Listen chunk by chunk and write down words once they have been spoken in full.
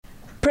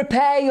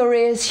Prepare your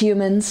ears,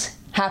 humans.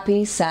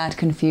 Happy, Sad,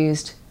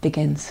 Confused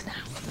begins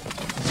now.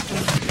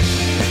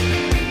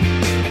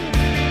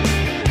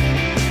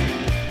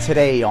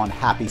 Today on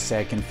Happy,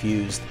 Sad,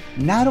 Confused,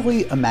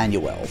 Nathalie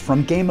Emmanuel,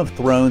 from Game of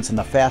Thrones and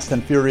the Fast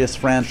and Furious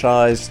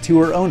franchise to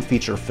her own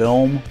feature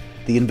film,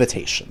 The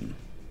Invitation.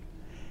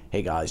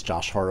 Hey guys,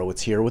 Josh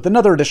Horowitz here with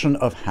another edition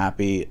of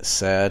Happy,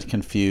 Sad,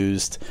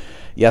 Confused.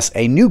 Yes,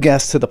 a new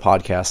guest to the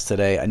podcast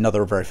today,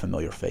 another very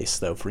familiar face,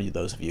 though, for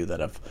those of you that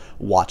have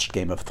watched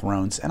Game of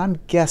Thrones, and I'm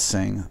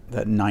guessing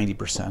that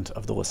 90%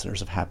 of the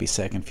listeners of Happy,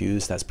 Sad,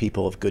 Confused, as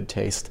people of good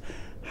taste,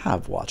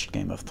 have watched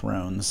Game of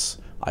Thrones.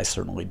 I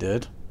certainly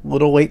did. A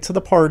little late to the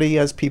party,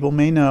 as people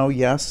may know.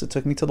 Yes, it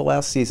took me to the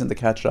last season to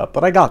catch up,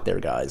 but I got there,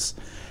 guys.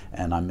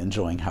 And I'm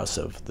enjoying House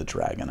of the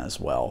Dragon as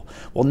well.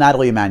 Well,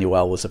 Nathalie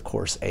Emmanuel was, of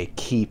course, a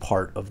key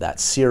part of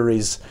that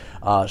series.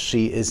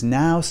 She is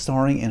now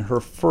starring in her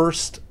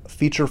first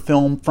feature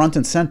film front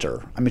and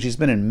center. I mean, she's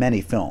been in many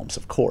films,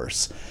 of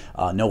course,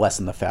 no less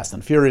than the Fast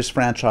and Furious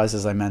franchise,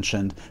 as I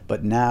mentioned,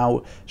 but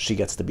now she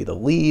gets to be the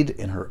lead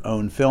in her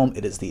own film.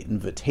 It is The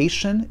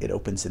Invitation. It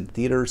opens in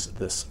theaters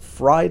this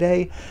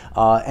Friday,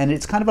 and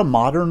it's kind of a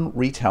modern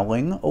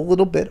retelling, a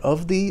little bit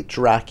of the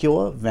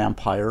Dracula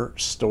vampire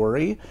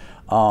story,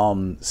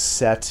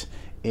 set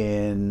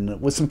in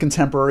with some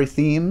contemporary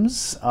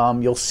themes.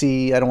 You'll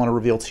see, I don't want to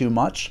reveal too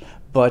much,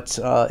 but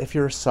if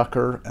you're a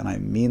sucker, and I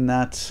mean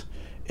that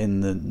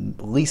in the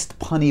least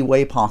punny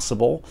way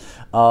possible,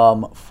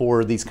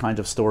 for these kinds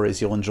of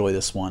stories, you'll enjoy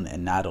this one.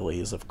 And Nathalie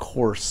is, of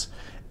course,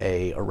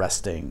 a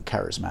arresting,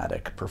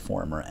 charismatic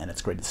performer, and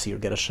it's great to see her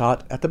get a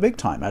shot at the big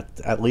time,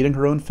 at leading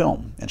her own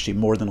film, and she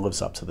more than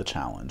lives up to the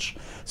challenge.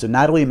 So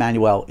Nathalie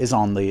Emmanuel is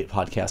on the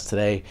podcast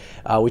today.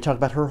 We talk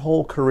about her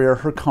whole career,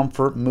 her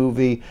comfort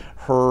movie,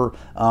 her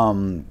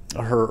time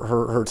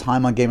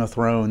on Game of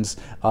Thrones,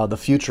 the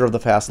future of the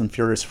Fast and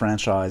Furious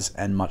franchise,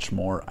 and much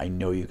more. I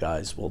know you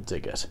guys will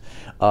dig it.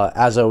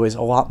 As always,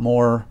 a lot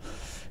more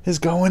is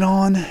going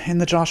on in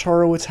the Josh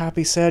Horowitz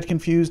Happy, Sad,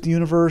 Confused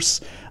universe.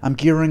 I'm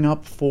gearing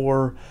up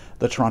for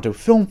the Toronto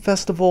Film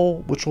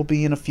Festival, which will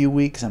be in a few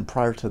weeks, and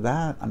prior to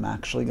that, I'm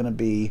actually going to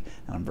be,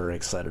 and I'm very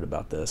excited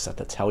about this, at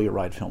the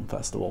Telluride Film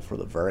Festival for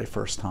the very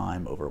first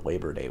time over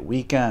Labor Day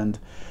weekend.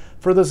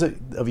 For those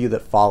of you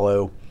that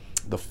follow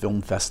the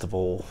film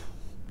festival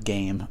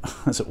game,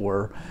 as it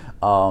were,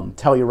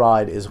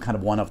 Telluride is kind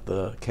of one of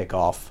the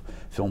kickoff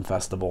film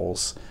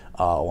festivals,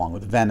 along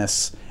with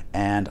Venice,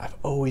 and I've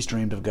always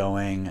dreamed of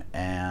going,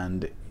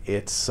 and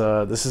it's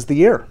this is the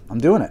year I'm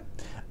doing it.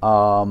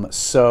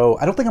 So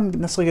I don't think I'm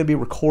necessarily going to be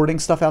recording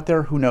stuff out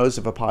there. Who knows,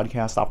 if a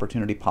podcast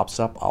opportunity pops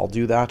up, I'll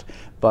do that.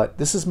 But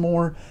this is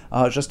more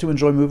just to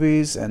enjoy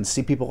movies and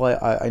see people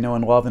I know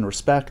and love and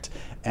respect,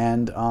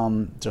 and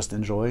just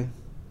enjoy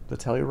the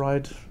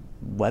Telluride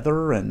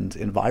weather and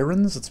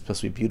environs. It's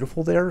supposed to be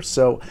beautiful there.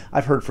 So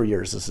I've heard for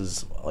years this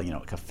is,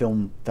 like a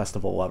film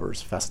festival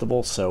lovers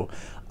festival. So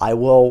I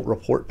will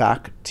report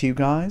back to you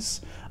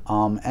guys.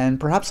 And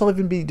perhaps I'll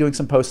even be doing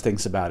some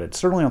postings about it,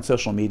 certainly on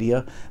social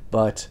media,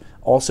 but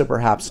also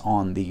perhaps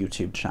on the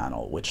YouTube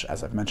channel, which,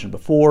 as I've mentioned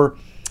before,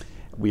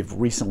 we've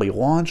recently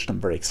launched. I'm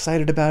very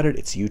excited about it.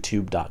 It's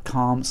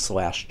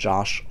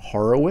youtube.com/Josh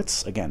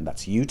Horowitz. Again,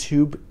 that's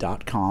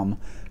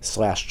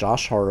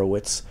youtube.com/Josh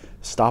Horowitz.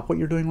 Stop what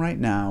you're doing right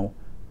now.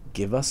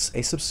 Give us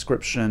a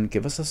subscription.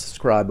 Give us a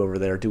subscribe over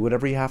there. Do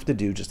whatever you have to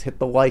do. Just hit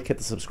the like, hit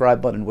the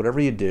subscribe button,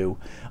 whatever you do.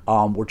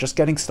 We're just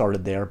getting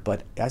started there.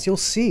 But as you'll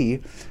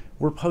see,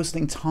 we're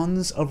posting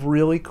tons of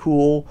really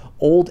cool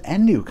old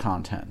and new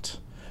content.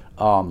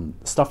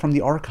 Stuff from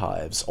the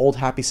archives, old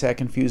Happy, Sad,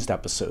 Confused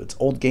episodes,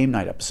 old Game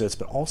Night episodes,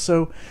 but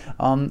also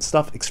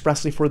stuff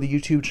expressly for the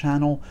YouTube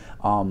channel.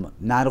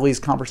 Nathalie's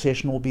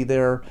conversation will be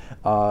there.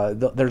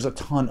 There's a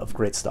ton of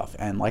great stuff,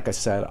 and like I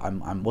said,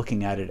 I'm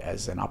looking at it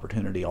as an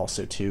opportunity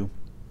also to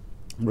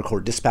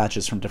record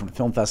dispatches from different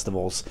film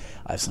festivals.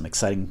 I have some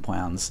exciting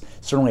plans,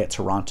 certainly at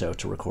Toronto,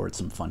 to record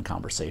some fun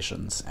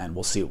conversations, and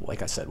we'll see,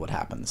 like I said, what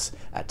happens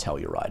at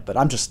Telluride. But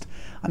I'm just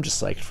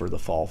psyched for the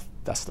fall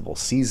festival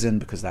season,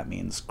 because that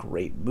means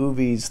great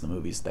movies, the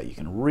movies that you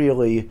can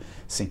really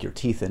sink your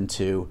teeth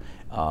into,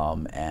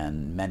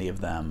 and many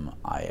of them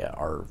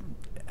are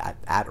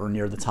at or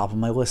near the top of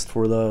my list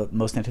for the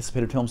most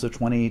anticipated films of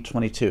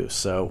 2022.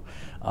 So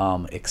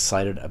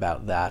excited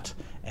about that,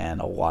 and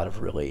a lot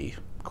of really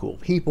cool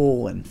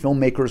people and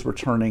filmmakers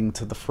returning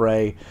to the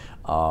fray.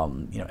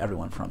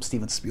 Everyone from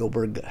Steven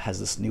Spielberg has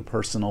this new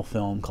personal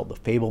film called The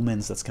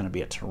Fabelmans that's going to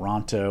be at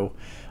Toronto.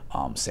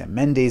 Sam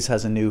Mendes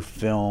has a new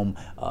film.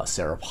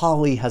 Sarah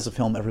Polley has a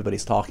film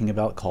everybody's talking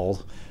about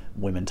called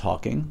Women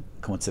Talking,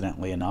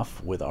 coincidentally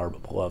enough, with our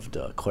beloved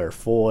Claire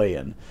Foy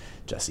and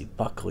Jessie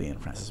Buckley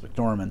and Frances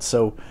McDormand.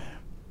 So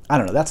I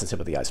don't know, that's the tip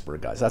of the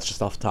iceberg, guys. That's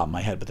just off the top of my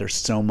head, but there's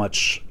so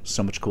much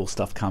cool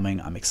stuff coming.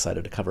 I'm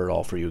excited to cover it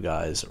all for you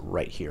guys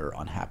right here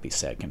on Happy,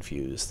 Sad,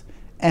 Confused.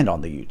 and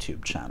on the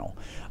YouTube channel.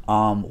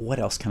 What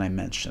else can I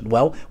mention?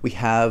 Well, we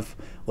have,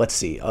 let's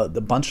see,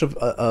 the bunch of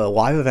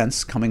live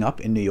events coming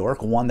up in New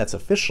York. One that's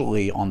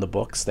officially on the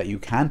books that you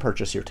can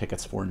purchase your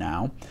tickets for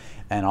now.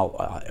 And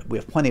we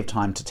have plenty of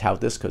time to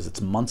tout this because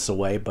it's months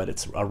away, but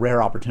it's a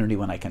rare opportunity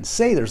when I can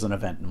say there's an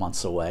event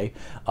months away.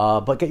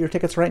 But get your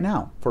tickets right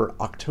now for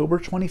October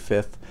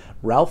 25th.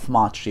 Ralph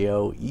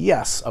Macchio,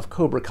 yes, of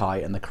Cobra Kai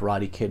and the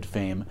Karate Kid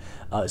fame,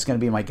 is going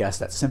to be my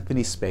guest at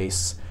Symphony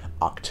Space.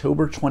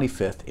 October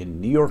 25th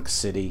in New York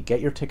City. Get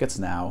your tickets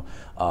now.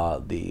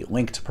 The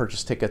link to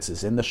purchase tickets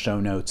is in the show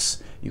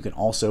notes. You can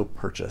also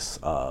purchase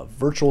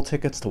virtual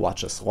tickets to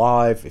watch us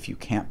live if you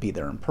can't be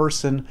there in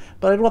person.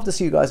 But I'd love to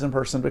see you guys in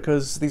person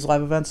because these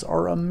live events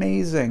are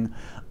amazing.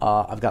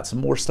 I've got some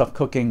more stuff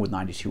cooking with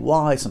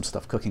 92Y, some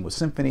stuff cooking with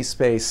Symphony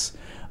Space.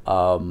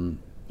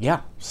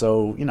 Yeah,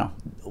 so,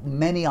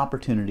 many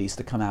opportunities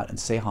to come out and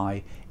say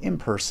hi in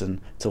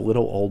person to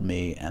little old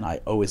me, and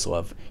I always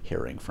love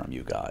hearing from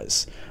you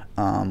guys.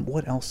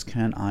 What else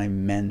can I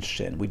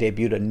mention? We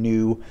debuted a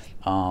new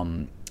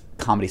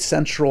Comedy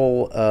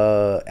Central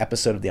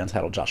episode of the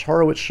Untitled Josh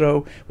Horowitz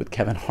Show with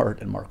Kevin Hart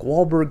and Mark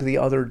Wahlberg the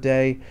other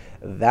day.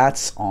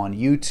 That's on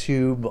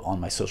YouTube, on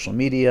my social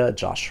media,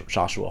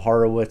 Joshua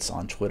Horowitz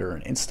on Twitter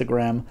and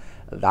Instagram.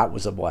 That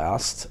was a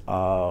blast.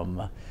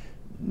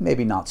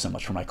 Maybe not so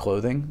much for my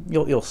clothing.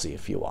 You'll see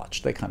if you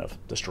watch. They kind of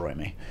destroy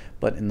me,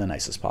 but in the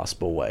nicest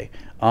possible way.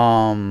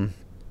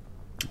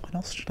 What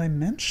else should I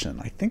mention?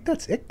 I think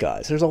that's it,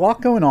 guys. There's a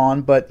lot going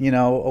on, but,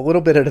 a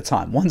little bit at a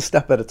time, one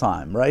step at a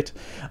time, right?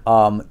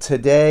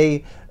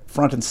 Today,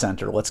 front and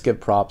center, let's give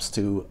props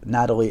to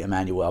Nathalie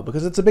Emmanuel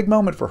because it's a big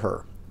moment for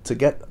her to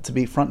get to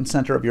be front and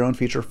center of your own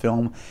feature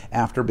film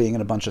after being in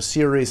a bunch of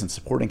series and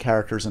supporting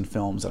characters in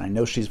films, and I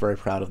know she's very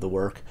proud of the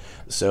work.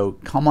 So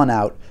come on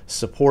out,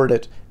 support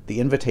it. The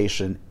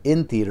Invitation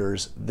in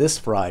theaters this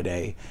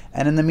Friday,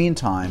 and in the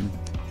meantime,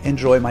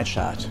 enjoy my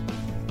chat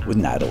with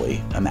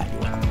Nathalie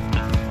Emmanuel.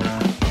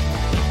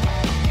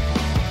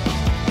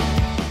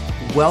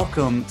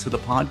 Welcome to the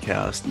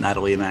podcast,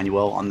 Nathalie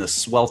Emmanuel, on this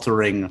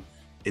sweltering,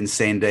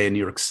 insane day in New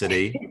York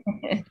City.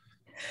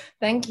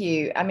 Thank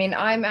you. I mean,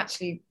 I'm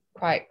actually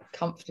quite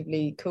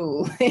comfortably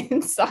cool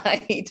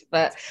inside,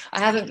 but I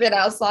haven't been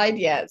outside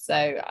yet,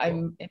 so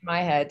I'm in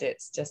my head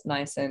it's just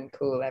nice and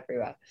cool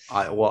everywhere.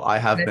 I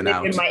have been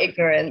out in my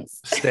ignorance.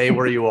 Stay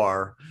where you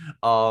are.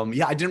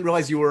 I didn't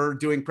realize you were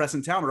doing press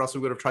in town, or else we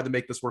would have tried to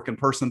make this work in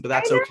person, but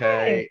that's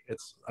okay.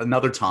 It's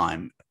another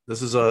time.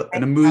 This is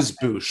an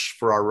amuse-bouche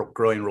for our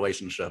growing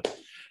relationship.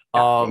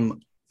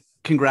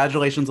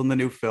 Congratulations on the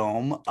new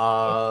film.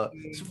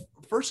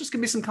 First, just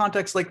give me some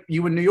context, like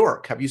you in New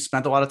York. Have you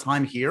spent a lot of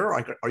time here?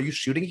 Are you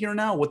shooting here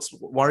now?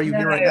 Why are you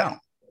here right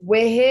now?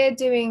 We're here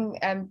doing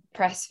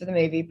press for the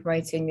movie,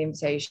 promoting The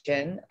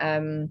Invitation.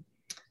 I'm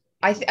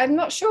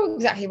not sure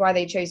exactly why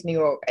they chose New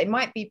York. It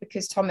might be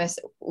because Thomas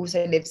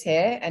also lives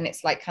here, and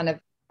it's like kind of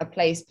a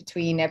place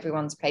between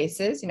everyone's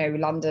places.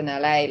 London,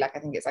 LA. Like I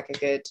think it's like a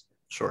good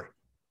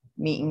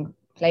meeting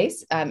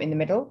place in the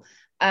middle.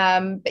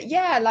 But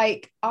yeah,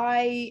 like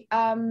I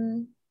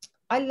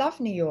love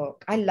New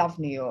York. I love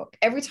New York.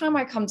 Every time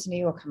I come to New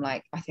York, I'm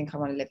like, I think I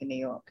want to live in New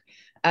York.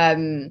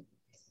 And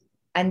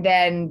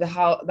then the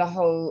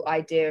whole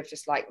idea of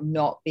just like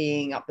not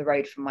being up the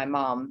road from my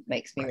mom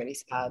makes me really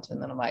sad.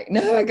 And then I'm like,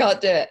 no, I can't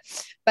do it.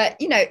 But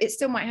it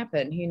still might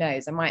happen. Who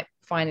knows? I might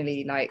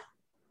finally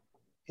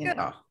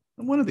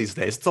one of these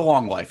days. It's a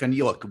long life. And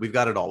look, we've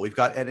got it all. We've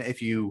got, and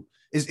if you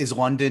is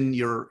London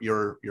your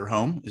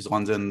home? Is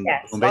London?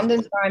 Yes,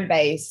 London's where I'm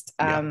based.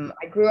 I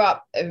grew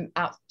up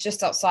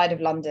just outside of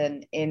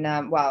London in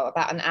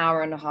about an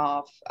hour and a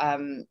half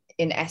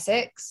in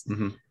Essex,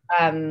 in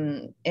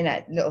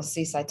a little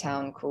seaside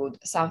town called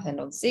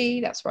Southend-on-Sea.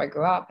 That's where I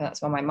grew up, and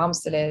that's where my mum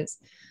still is.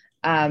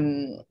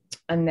 And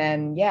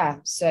then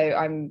so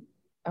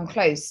I'm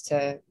close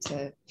to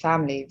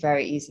family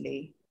very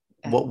easily.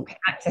 Can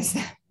access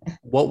them.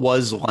 What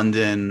was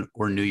London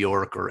or New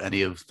York or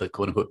any of the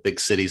quote unquote big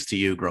cities to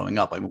you growing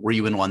up? I mean, were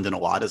you in London a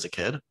lot as a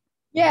kid?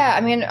 Yeah,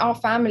 I mean, our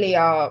family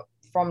are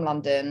from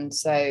London,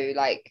 so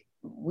like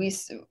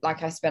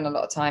I spent a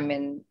lot of time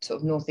in sort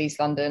of northeast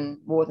London,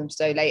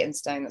 Walthamstow,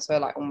 Leytonstone. That's where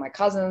like all my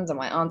cousins and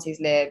my aunties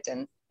lived,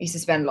 and used to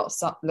spend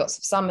lots of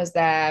summers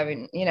there.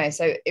 And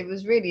so it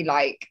was really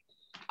like,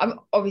 I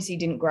obviously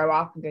didn't grow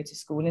up and go to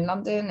school in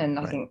London, and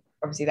I think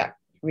obviously that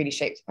really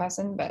shaped a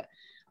person. But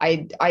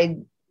I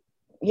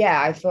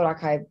feel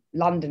like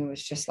London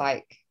was just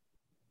like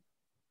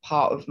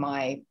part of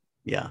my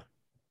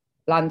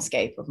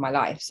landscape of my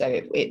life. So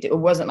it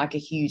wasn't like a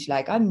huge,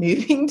 like, I'm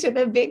moving to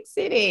the big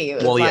city.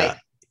 It was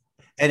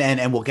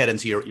And we'll get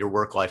into your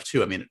work life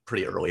too. I mean,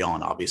 pretty early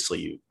on,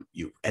 obviously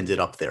you ended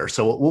up there.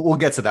 So we'll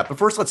get to that. But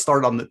first, let's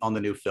start on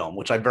the new film,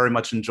 which I very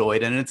much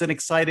enjoyed. And it's an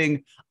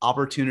exciting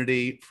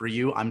opportunity for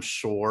you, I'm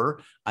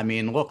sure. I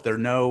mean, look, there's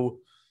no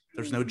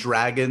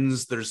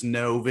dragons. There's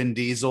no Vin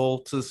Diesel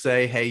to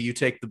say, hey, you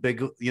take the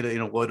big,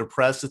 load of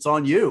press. It's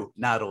on you,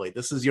 Nathalie.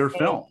 This is your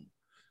film.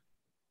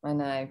 I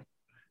know.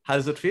 How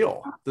does it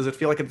feel? Does it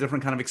feel like a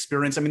different kind of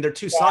experience? I mean, there are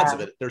two sides of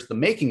it. There's the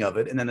making of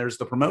it, and then there's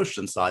the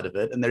promotion side of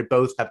it, and they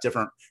both have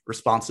different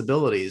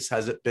responsibilities.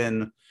 Has it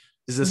been,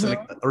 is this a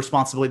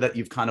responsibility that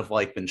you've kind of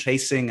like been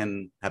chasing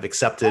and have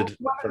accepted?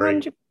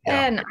 100%.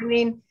 I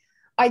mean,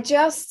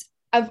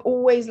 I've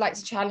always liked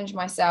to challenge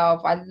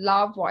myself. I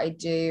love what I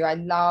do. I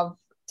love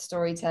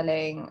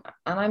storytelling.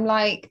 And I'm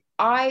like,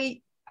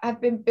 I have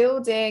been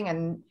building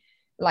and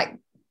like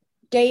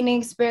gaining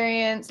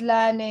experience,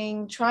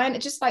 learning, trying to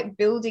just like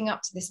building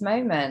up to this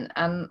moment.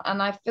 And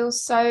I feel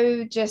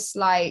so just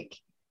like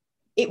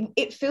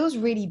it feels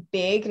really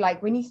big.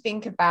 Like when you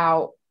think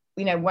about,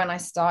 you know, when I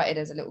started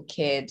as a little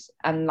kid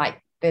and like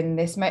then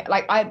this like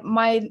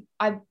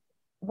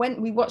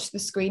we watched the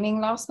screening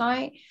last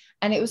night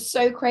and it was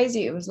so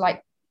crazy. It was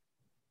like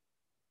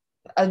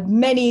a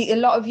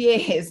lot of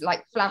years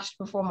like flashed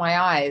before my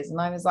eyes. And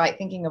I was like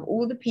thinking of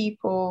all the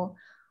people,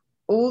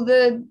 all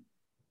the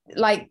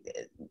like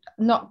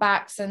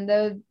knockbacks and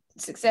the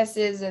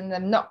successes and the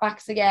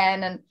knockbacks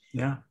again. And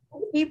all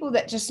the people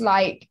that just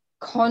like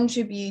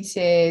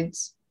contributed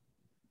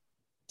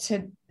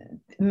to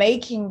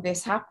making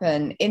this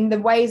happen in the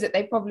ways that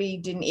they probably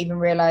didn't even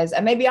realize.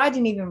 And maybe I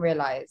didn't even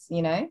realize,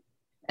 you know?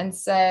 And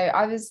so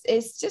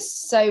it's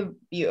just so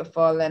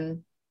beautiful.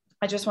 And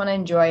I just want to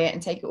enjoy it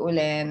and take it all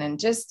in and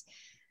just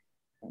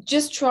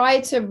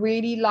try to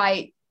really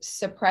like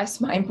suppress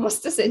my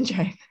imposter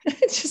syndrome.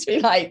 Just be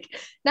like,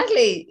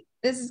 Natalie,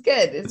 this is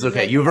good. It's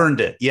okay. You've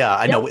earned it. Yeah,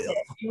 I know.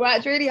 You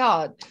worked really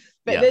hard.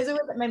 But there's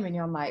always that moment when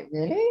you're like,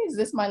 really? Is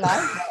this my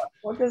life?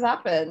 What has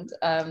happened?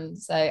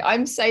 So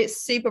I'm so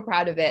super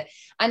proud of it.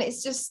 And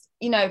it's just,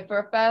 you know, for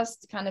a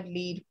first kind of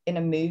lead in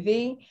a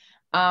movie,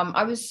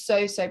 I was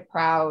so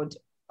proud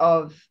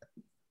of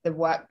the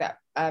work that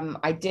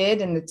I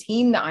did and the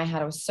team that I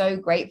had. I was so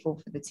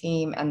grateful for the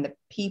team and the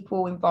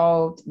people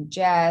involved, and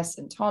Jess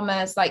and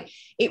Thomas. Like,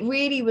 it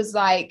really was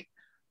like,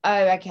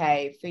 oh,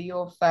 okay, for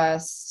your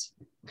first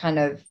kind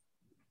of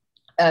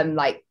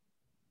like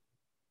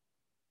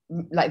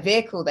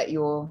vehicle that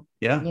you're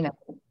you know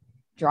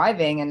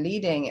driving and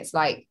leading, it's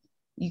like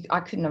I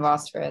couldn't have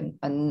asked for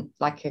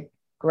like a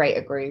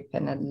greater group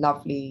and a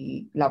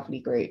lovely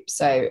group.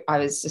 So I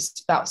was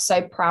just felt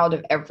so proud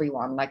of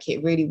everyone. Like,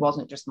 it really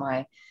wasn't just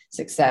my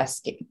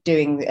success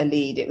doing a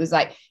lead. It was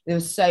like there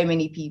was so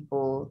many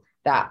people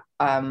that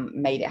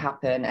made it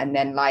happen. And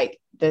then like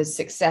the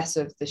success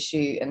of the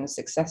shoot and the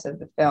success of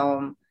the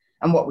film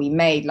and what we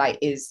made like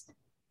is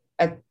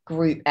a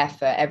group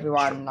effort.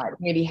 Everyone like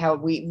really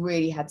we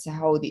really had to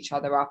hold each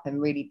other up and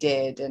really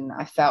did. And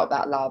I felt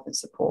that love and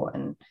support.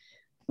 And,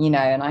 you know,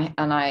 and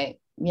I,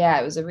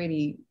 it was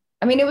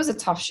it was a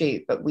tough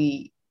shoot, but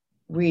we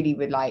really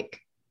would like,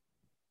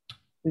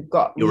 you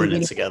were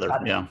in it together.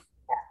 Yeah.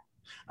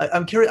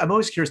 I'm curious. I'm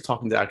always curious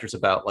talking to actors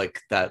about like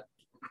that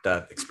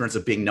experience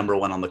of being number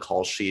one on the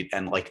call sheet,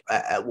 and like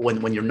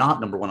when you're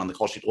not number one on the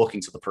call sheet, looking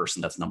to the person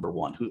that's number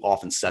one, who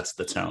often sets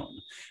the tone.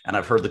 And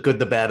I've heard the good,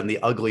 the bad, and the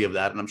ugly of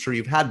that. And I'm sure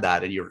you've had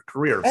that in your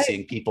career of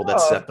seeing people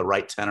that set the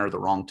right tenor, the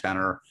wrong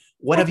tenor.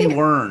 What have you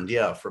learned,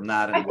 from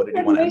that, and what did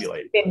you want to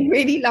emulate? Been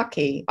really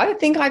lucky. I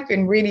think I've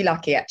been really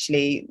lucky,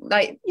 actually.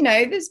 Like, you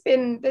know, there's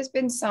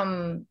been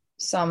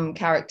some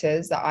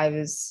characters that I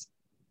was,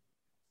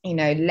 you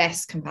know,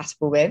 less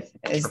compatible with,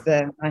 is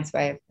the nice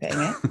way of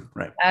putting it.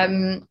 Right.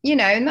 You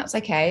know, and that's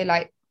okay.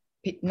 Like,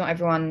 not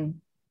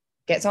everyone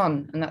gets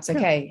on, and that's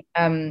okay.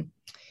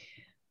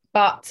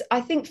 But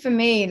I think for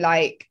me,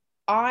 like,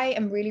 I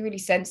am really, really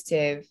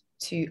sensitive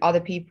to other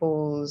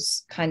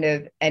people's kind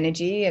of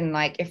energy. And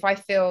like, if I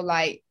feel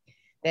like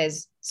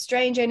there's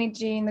strange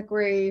energy in the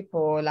group,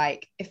 or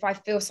like if I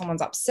feel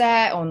someone's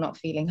upset or not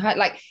feeling hurt,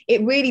 like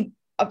it really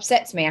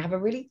upsets me. I have a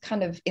really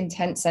kind of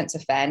intense sense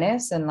of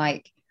fairness, and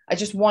like I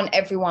just want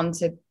everyone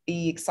to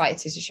be excited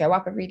to show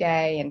up every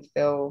day and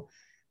feel,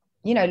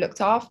 you know,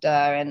 looked after.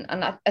 And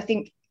I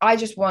think I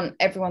just want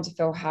everyone to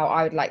feel how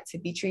I would like to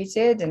be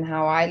treated and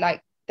how I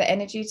like the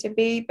energy to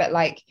be. But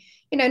like,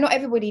 you know, not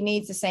everybody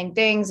needs the same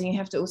things, and you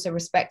have to also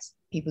respect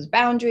people's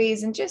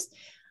boundaries. And just,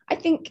 I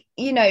think,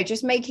 you know,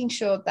 just making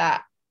sure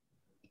that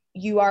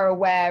you are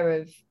aware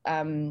of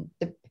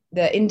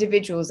the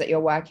individuals that you're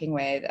working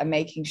with, and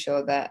making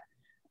sure that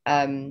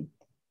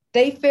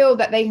they feel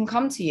that they can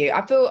come to you.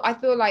 I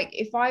feel like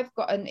if I've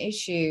got an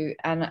issue,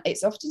 and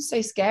it's often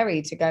so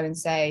scary to go and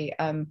say,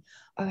 oh,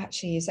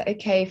 actually, is it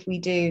okay if we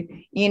do,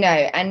 you know,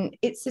 and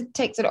it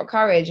takes a lot of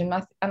courage. And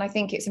I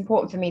think it's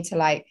important for me to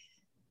like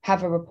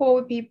have a rapport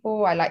with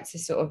people. I like to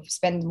sort of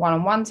spend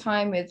one-on-one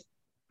time with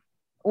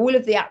all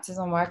of the actors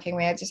I'm working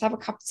with, just have a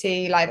cup of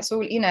tea, like that's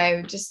all, you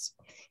know, just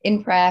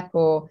in prep,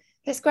 or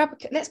let's grab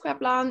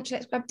lunch,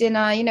 let's grab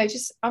dinner, you know,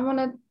 just I want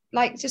to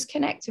like just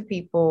connect with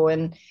people.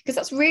 And because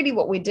that's really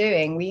what we're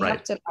doing. We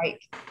have to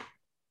like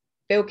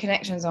build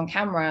connections on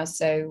camera,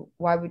 so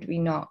why would we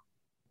not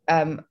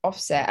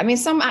offset? I mean,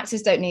 some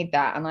actors don't need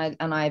that,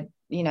 and I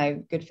you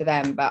know, good for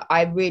them, but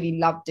I really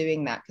love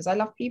doing that because I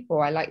love people.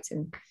 I like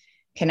to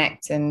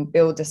connect and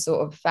build a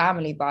sort of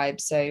family vibe,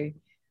 so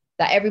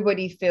that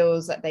everybody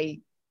feels that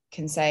they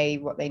can say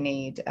what they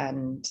need.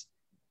 And,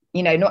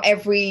 you know, not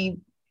every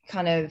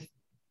kind of,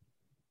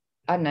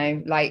 I don't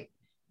know, like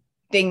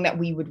thing that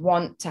we would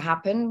want to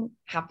happen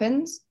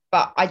happens.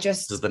 But I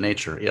just, This is the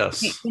nature.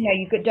 Yes.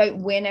 you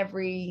don't win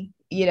every,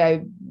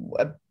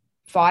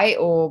 fight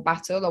or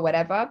battle or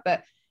whatever.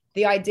 But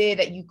the idea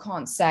that you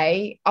can't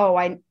say, oh,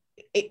 I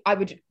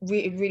would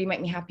really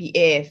make me happy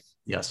if,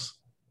 yes,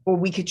 or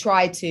we could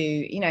try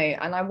to,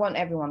 and I want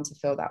everyone to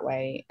feel that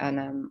way.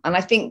 And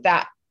I think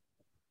that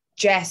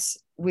Jess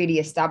really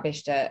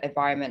established an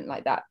environment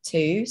like that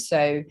too.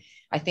 So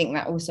I think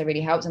that also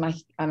really helps. And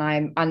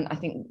I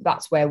think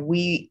that's where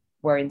we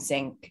were in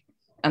sync.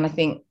 And I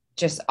think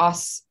just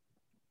us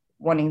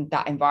wanting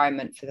that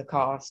environment for the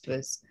cast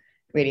was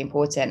really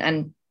important.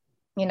 And,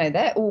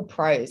 they're all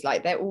pros,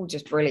 like they're all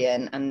just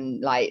brilliant.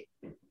 And like,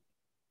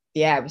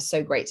 yeah, it was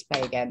so great to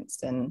play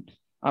against. And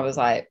I was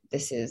like,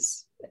 this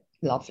is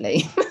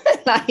lovely.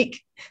 Like,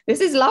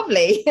 this is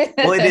lovely.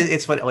 Well,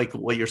 it's funny, like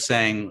what you're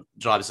saying,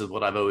 Josh, is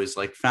what I've always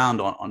like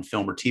found on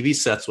film or TV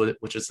sets,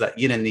 which is that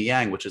yin and the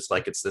yang, which is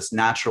like, it's this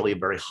naturally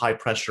very high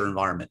pressure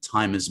environment.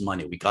 Time is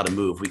money. We got to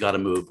move,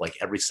 like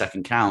every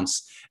second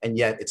counts. And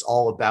yet it's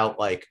all about,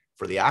 like,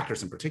 for the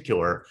actors in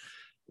particular,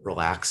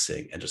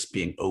 relaxing and just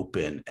being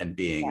open and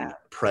being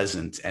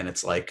present. And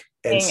it's like,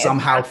 and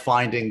somehow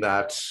finding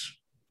that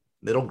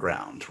middle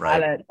ground,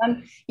 right?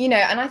 And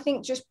I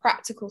think just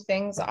practical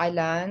things that I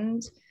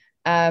learned,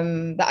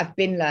 that I've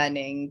been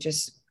learning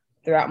just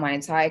throughout my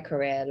entire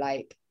career.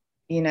 Like,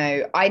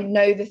 I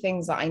know the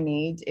things that I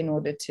need in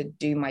order to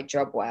do my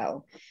job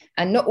well,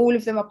 and not all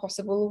of them are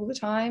possible all the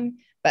time,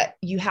 but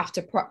you have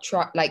to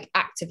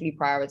actively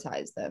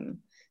prioritize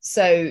them.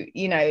 So,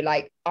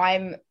 like,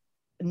 I'm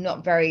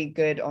not very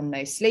good on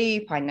no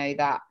sleep. I know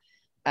that.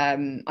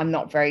 I'm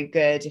not very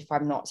good if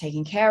I'm not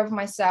taking care of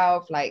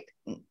myself, like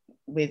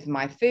with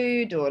my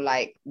food or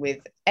like with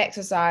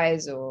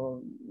exercise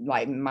or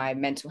like my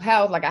mental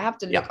health. Like, I have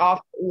to look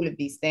after all of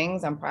these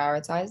things and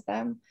prioritize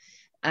them.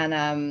 And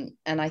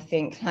I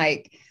think,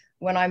 like,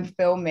 when I'm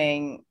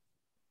filming,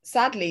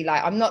 sadly,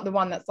 like, I'm not the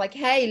one that's like,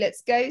 hey,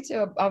 let's go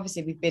to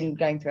obviously we've been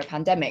going through a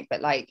pandemic,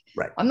 but like,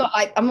 I'm not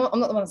the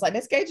one that's like,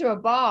 let's go to a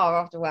bar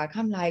after work.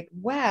 I'm like,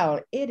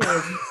 well, it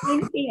is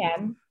 9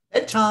 p.m.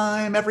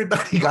 Bedtime,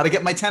 everybody. Got to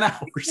get my 10 hours.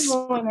 Good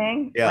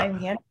morning. I'm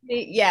here.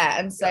 Yeah.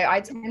 And so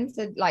I tend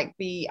to like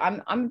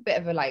I'm a bit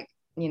of a, like,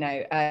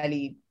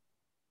 early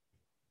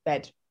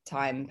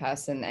bedtime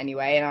person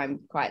anyway, and I'm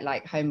quite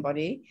like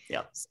homebody.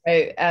 Yeah.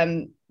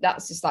 So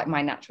that's just like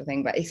my natural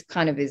thing, but it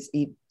kind of is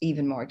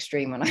even more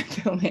extreme when I'm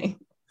filming.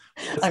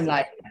 I'm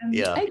like,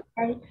 okay.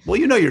 Well,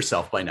 you know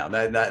yourself by now.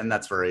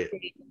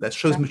 That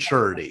shows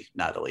maturity,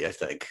 Natalie, I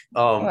think.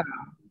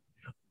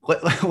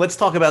 Let's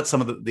talk about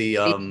some of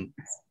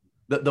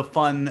the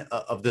fun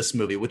of this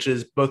movie, which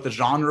is both the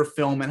genre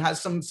film and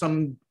has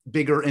some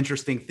bigger,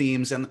 interesting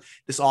themes. And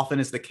this often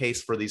is the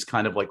case for these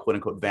kind of like quote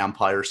unquote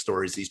vampire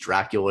stories, these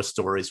Dracula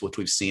stories, which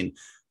we've seen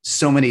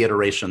so many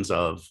iterations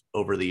of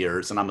over the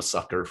years. And I'm a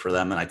sucker for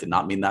them. And I did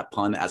not mean that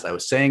pun as I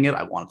was saying it.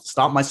 I wanted to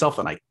stop myself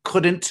and I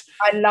couldn't.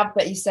 I love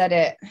that you said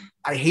it.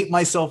 I hate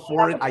myself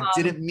for it. I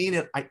didn't mean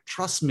it.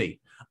 Trust me.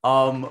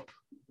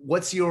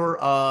 What's your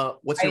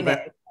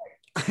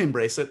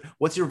embrace it.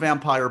 What's your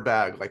vampire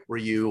bag? Like, were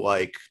you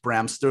like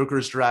Bram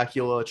Stoker's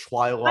Dracula,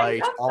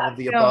 Twilight, all of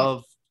the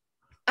above?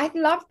 I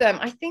love them.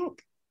 I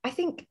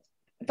think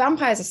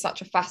vampires are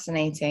such a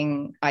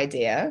fascinating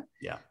idea.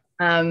 Yeah.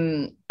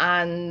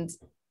 And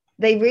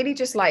they really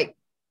just like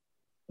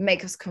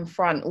make us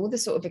confront all the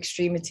sort of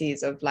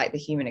extremities of like the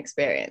human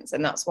experience.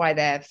 And that's why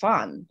they're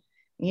fun.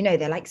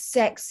 They're like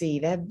sexy,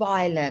 they're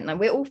violent. Like,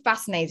 we're all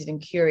fascinated and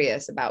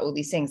curious about all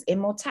these things.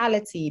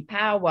 Immortality,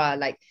 power,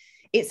 like,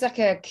 it's like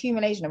an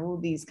accumulation of all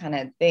these kind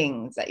of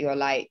things that you're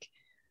like,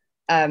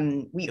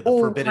 we all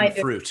forbidden kind of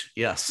fruit.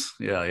 Yes.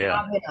 Yeah.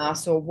 Have in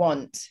us or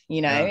want,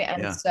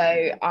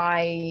 So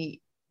I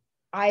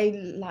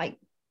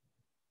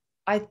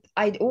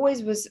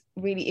always was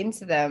really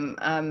into them.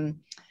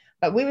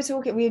 But we were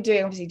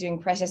obviously doing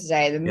press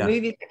yesterday. The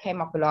movie that came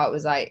up a lot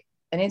was like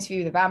An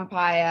Interview with a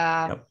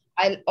Vampire. Yep.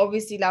 I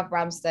obviously love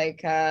Bram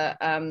Stoker.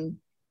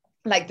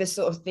 Like the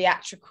sort of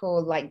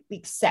theatrical, like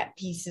big set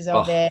pieces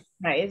of it.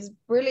 It's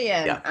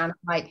brilliant. Yeah. And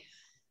like,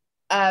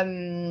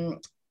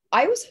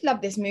 I also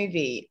love this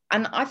movie,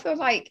 and I feel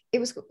like it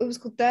was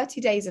called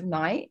 30 Days of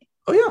Night.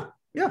 Oh yeah,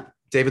 yeah.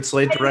 David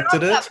Slade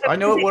directed it. I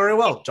know it very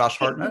well. Josh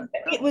Hartnett.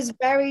 It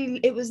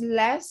was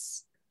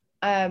less,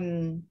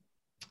 kind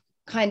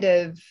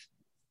of,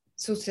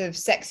 sort of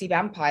sexy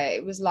vampire.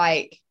 It was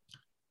like,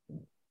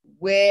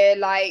 we're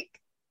like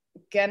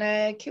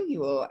gonna kill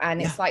you all,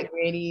 and it's like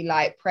really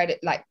like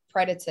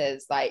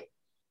predators, like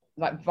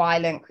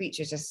violent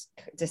creatures just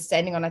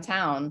descending on a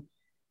town,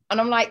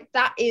 and I'm like,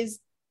 that is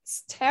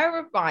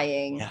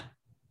terrifying,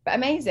 but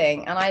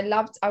amazing. And I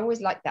always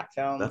liked that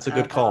film. That's a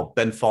good call.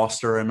 Ben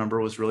Foster, I remember,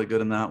 was really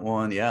good in that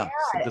one.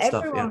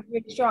 Everyone's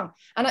really strong.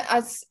 And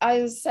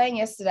I was saying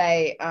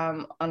yesterday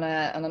on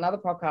another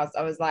podcast,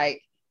 I was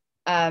like,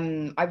 I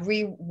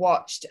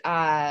rewatched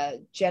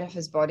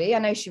Jennifer's Body. I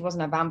know she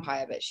wasn't a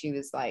vampire, but she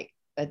was like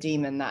a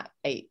demon that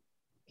ate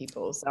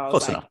people. So I was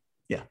close like, enough.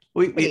 Yeah,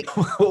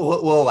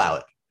 we'll allow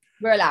it.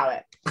 We'll allow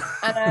it.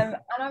 And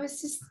I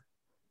was just,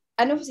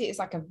 and obviously it's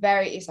like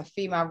it's a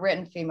female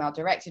written, female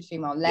directed,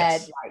 female led,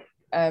 Yes. like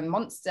a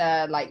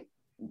monster like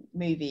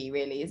movie,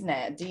 really, isn't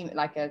it? A demon,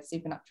 like a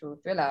supernatural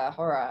thriller,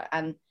 horror.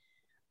 And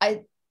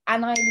I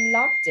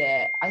loved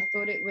it. I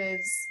thought it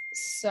was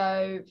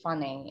so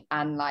funny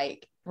and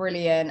like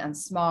brilliant and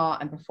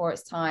smart and before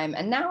its time.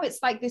 And now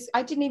it's like this,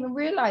 I didn't even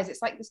realize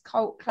it's like this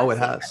cult classic. Oh, it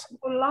has.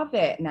 People love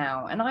it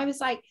now. And I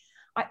was like,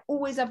 I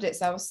always loved it.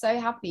 So I was so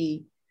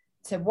happy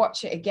to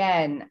watch it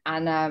again.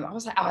 And I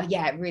was like, oh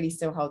yeah, it really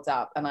still holds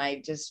up. And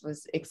I just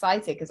was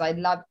excited because I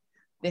love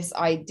this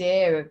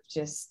idea of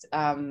just,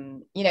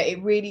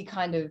 it really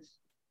kind of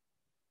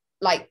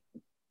like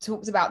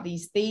talks about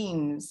these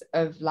themes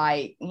of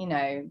like,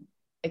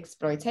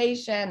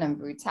 exploitation and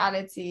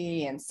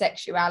brutality and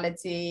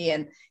sexuality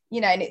and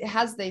and it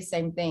has those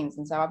same things.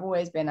 And so I've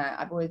always been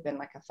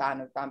like a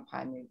fan of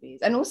vampire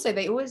movies, and also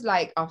they always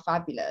like are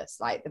fabulous.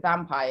 Like the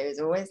vampire is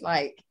always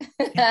like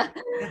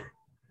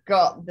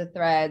got the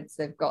threads,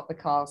 they've got the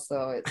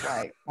castle, it's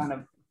like kind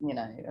of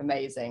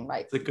amazing.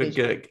 Like it's a good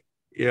gig.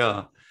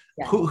 Yeah.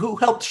 Who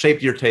helped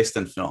shape your taste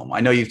in film? I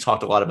know you've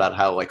talked a lot about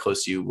how like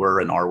close you were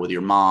and are with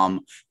your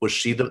mom. Was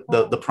she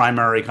the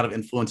primary kind of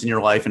influence in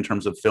your life in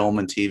terms of film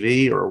and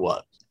TV, or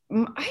what?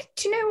 Do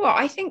you know what?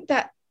 I think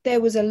that there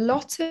was a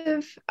lot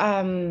of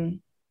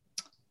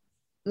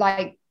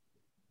like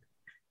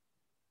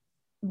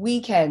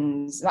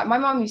weekends. Like my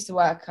mom used to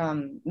work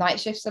night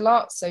shifts a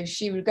lot, so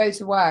she would go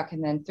to work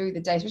and then through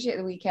the day, especially at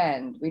the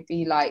weekend, we'd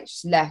be like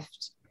just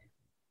left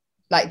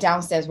like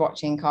downstairs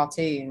watching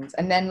cartoons.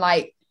 And then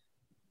like,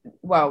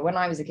 well, when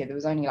I was a kid, there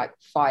was only like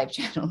 5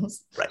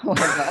 channels. Right.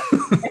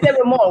 If there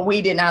were more,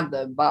 we didn't have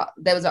them, but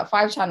there was like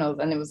 5 channels,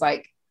 and it was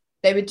like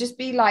they would just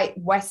be like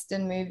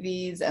Western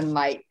movies and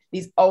like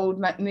these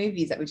old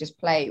movies that would just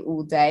play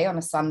all day on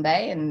a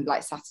Sunday and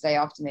like Saturday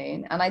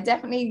afternoon. And I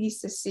definitely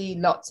used to see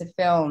lots of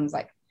films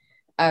like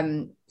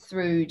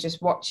through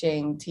just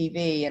watching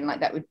TV, and like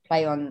that would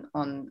play on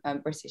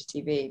British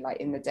TV like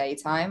in the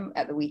daytime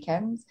at the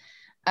weekends.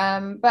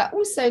 But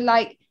also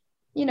like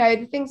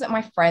the things that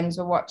my friends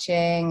were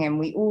watching, and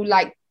we all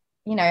like,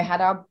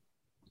 had our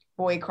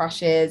boy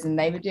crushes, and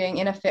they were doing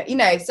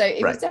so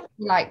it was definitely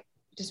like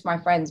just my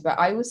friends. But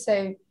I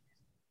also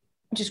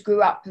just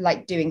grew up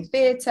like doing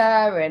theatre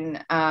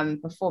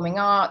and performing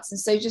arts. And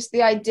so just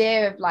the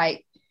idea of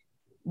like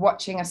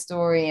watching a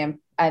story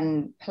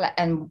and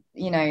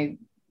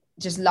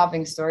just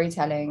loving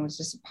storytelling was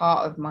just a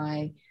part of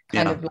my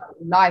kind of like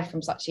life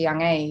from such a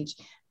young age.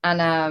 And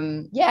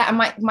and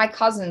my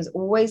cousins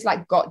always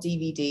like got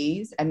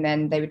DVDs, and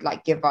then they would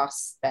like give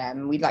us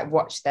them. We'd like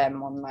watch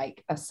them on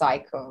like a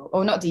cycle,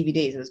 or not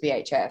DVDs, it was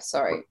VHS.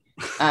 Sorry,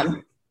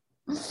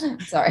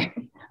 sorry,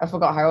 I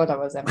forgot how old I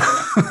was then.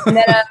 And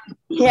then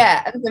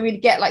and so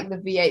we'd get like the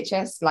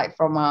VHS like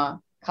from our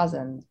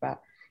cousins.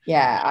 But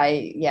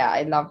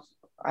I love.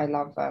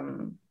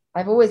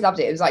 I've always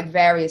loved it. It was like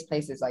various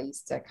places I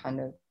used to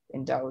kind of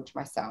indulge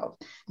myself.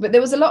 But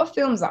there was a lot of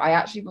films that I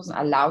actually wasn't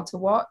allowed to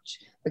watch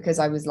because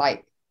I was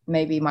like,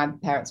 maybe my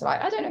parents were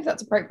like, I don't know if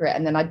that's appropriate.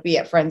 And then I'd be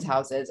at friends'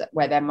 houses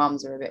where their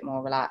mums are a bit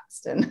more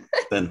relaxed and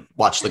then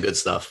watch the good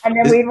stuff. And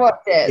then we'd watch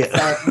it.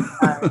 Yeah.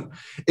 So,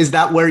 is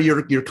that where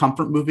your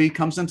comfort movie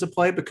comes into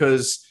play?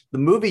 Because the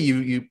movie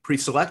you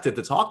pre-selected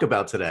to talk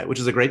about today, which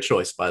is a great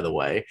choice, by the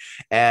way,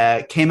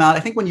 came out,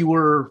 I think, when you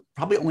were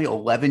probably only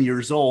 11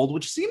 years old,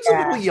 which seems a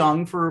little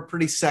young for a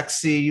pretty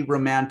sexy,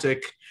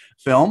 romantic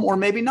film, or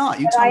maybe not.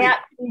 I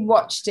actually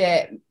watched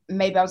it,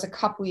 maybe I was a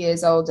couple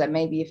years older,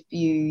 maybe a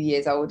few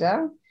years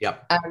older.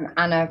 Yep.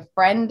 And a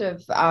friend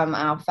of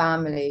our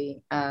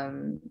family,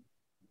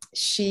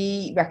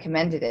 she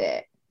recommended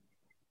it,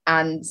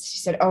 and she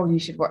said, oh, you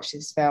should watch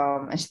this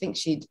film. And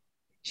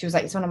she was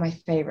like, it's one of my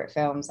favorite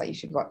films, like you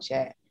should watch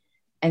it.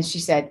 And she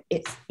said,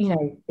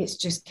 it's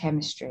just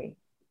chemistry.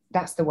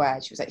 That's the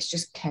word. She was like, it's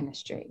just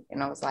chemistry.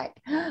 And I was like,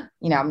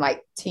 I'm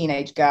like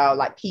teenage girl,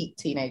 like peak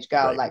teenage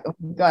girl, right. Like, oh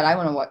my God, I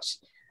want to watch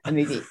a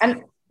movie.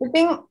 And the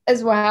thing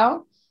as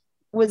well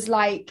was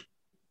like,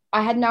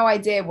 I had no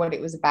idea what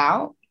it was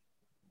about.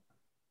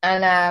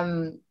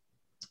 And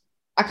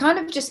I kind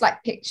of just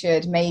like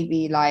pictured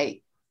maybe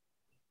like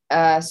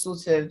a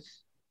sort of,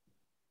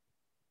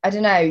 I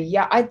don't know.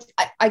 Yeah,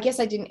 I guess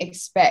I didn't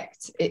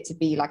expect it to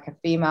be like a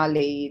female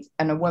lead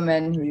and a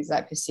woman who's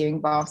like pursuing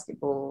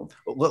basketball.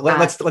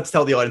 Let's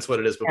tell the audience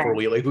what it is before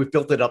we've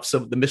built it up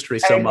the mystery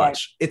so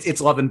much. It's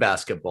Love and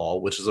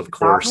Basketball, which is of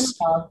course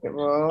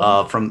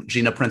from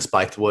Gina Prince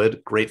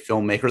Bythewood, great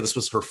filmmaker. This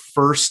was her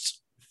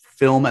first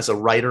film as a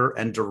writer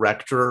and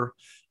director.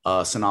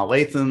 Sanaa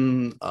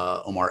Lathan,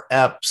 Omar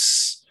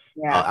Epps,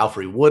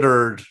 Alfre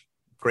Woodard.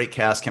 Great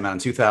cast, came out in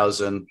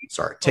 2000.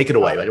 Sorry, take it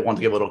away. I want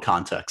to give a little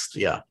context.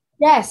 Yeah.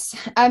 Yes.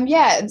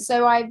 And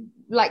so I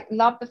like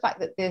love the fact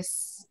that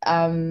this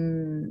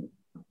young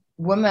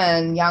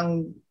woman,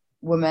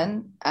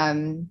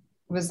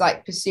 was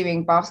like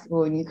pursuing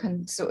basketball, and you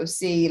can sort of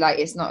see like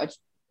it's not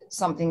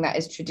something that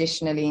is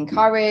traditionally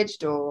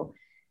encouraged or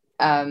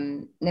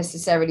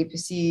necessarily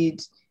pursued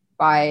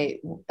by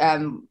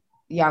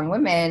young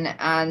women,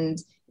 and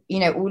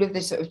all of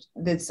the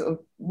sort of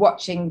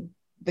watching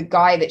the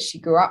guy that she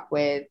grew up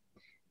with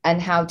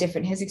and how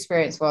different his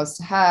experience was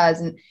to hers,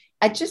 and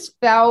I just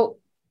felt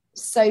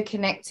so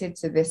connected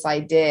to this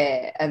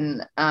idea.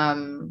 And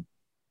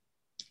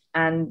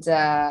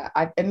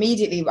I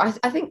immediately,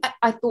 I think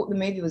I thought the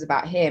movie was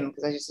about him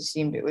because I just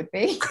assumed it would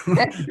be.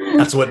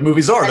 That's what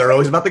movies are. They're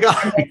always about the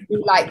guy. He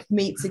like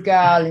meets a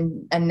girl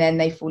and then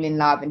they fall in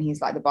love and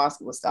he's like the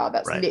basketball star.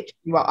 That's literally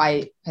what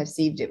I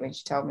perceived it when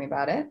she told me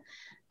about it.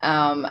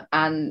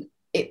 And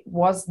it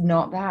was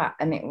not that.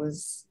 And it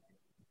was,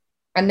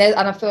 and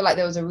I feel like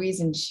there was a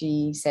reason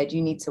she said,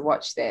 you need to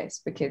watch this,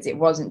 because it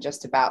wasn't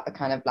just about the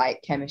kind of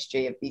like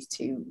chemistry of these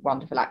two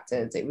wonderful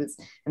actors. It was,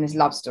 and this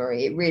love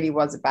story, it really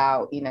was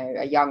about,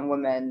 a young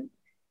woman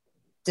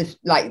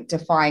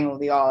defying all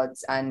the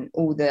odds and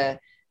all the,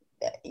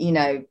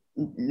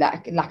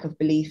 lack of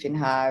belief in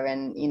her,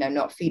 and,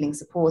 not feeling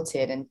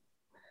supported, and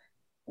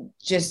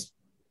just,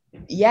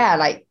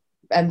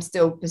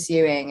 still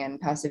pursuing and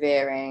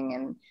persevering,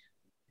 and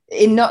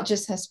in not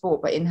just her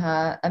sport, but in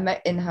her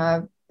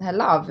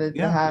love of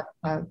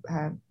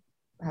her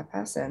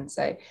person.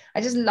 So I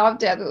just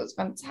loved it. I thought it was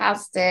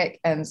fantastic.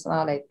 And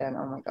Sanaa Lathan,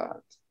 oh my God.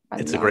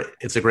 It's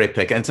a great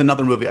pick. And it's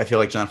another movie, I feel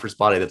like, Jennifer's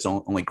Body, that's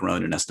only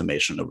grown in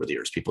estimation over the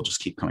years. People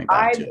just keep coming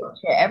back to it. I watch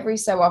it every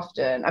so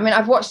often. I mean,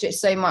 I've watched it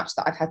so much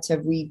that I've had to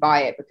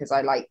rebuy it because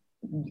I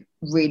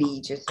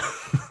really just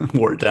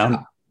wore it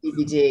down.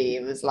 DVD.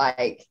 It was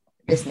like,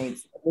 this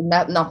needs,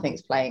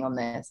 nothing's playing on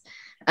this.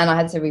 And I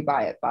had to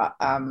rebuy it. But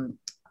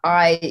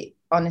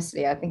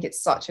honestly, I think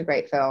it's such a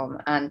great film,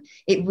 and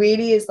it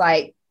really is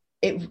like,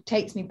 it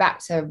takes me back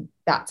to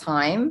that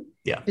time.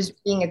 Yeah,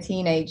 just being a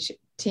teenage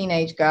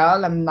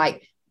girl, I'm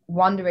like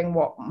wondering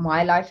what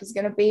my life was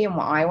going to be and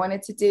what I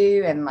wanted to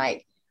do, and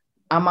like,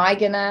 am I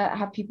gonna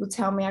have people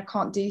tell me I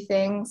can't do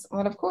things?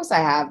 Well, of course I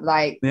have.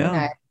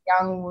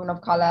 Young woman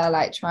of color,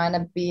 like trying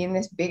to be in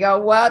this bigger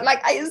world.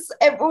 Like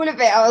all of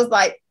it, I was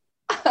like,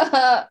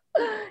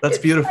 that's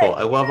beautiful.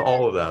 I love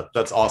all of that.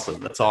 That's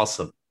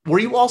awesome. Were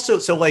you also,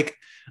 so like,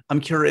 I'm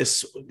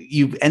curious,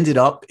 you ended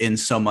up in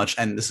so much,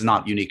 and this is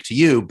not unique to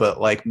you, but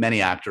like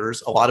many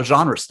actors, a lot of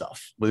genre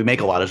stuff. We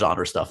make a lot of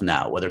genre stuff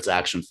now, whether it's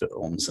action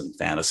films and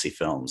fantasy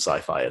films,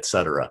 sci-fi,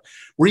 etc.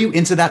 Were you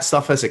into that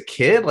stuff as a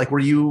kid? Like, were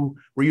you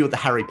the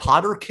Harry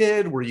Potter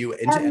kid? Were you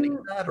into any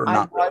of that, or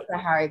not? I was a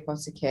Harry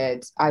Potter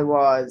kid. I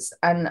was.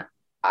 And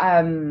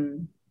I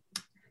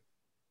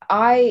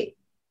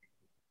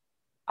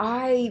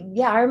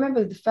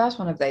remember the first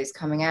one of those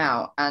coming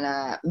out,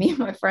 and me and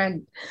my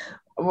friend,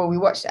 we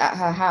watched it at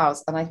her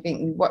house, and I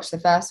think we watched the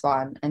first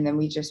one, and then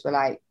we just were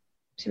like,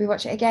 should we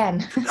watch it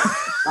again?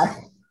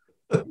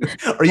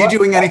 Are you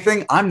doing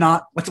anything? I'm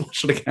not. Let's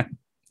watch it again.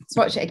 Let's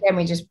watch it again.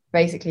 We just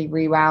basically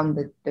rewound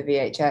the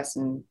VHS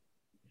and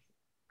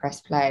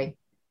press play.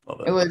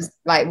 It was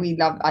like,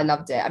 I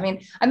loved it. I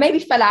mean, I maybe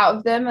fell out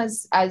of them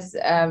as I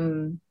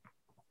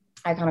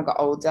kind of got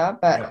older,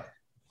 but yeah.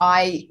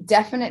 I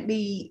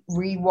definitely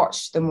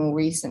rewatched them all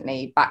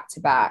recently, back to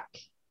back,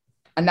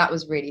 and that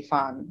was really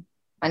fun.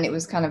 And it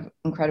was kind of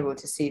incredible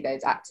to see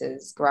those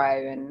actors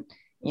grow and,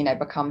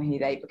 become who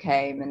they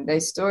became. And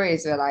those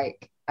stories were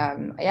like,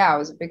 I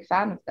was a big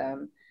fan of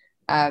them.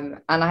 And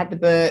I had the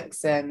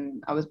books,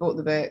 and I was bought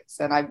the books,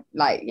 and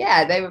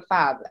they were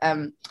fab.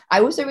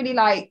 I also really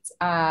liked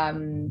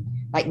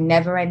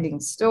Never Ending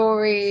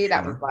Story.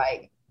 That was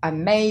like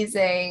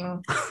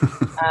amazing.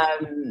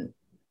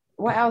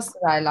 What else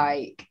did I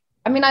like?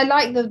 I mean, I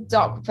like the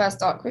first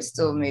Dark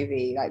Crystal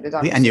movie, like the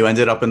Dark and you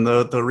ended up in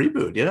the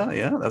reboot.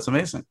 Yeah, that's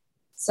amazing.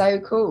 So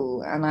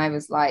cool. And I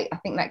was like, I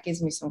think that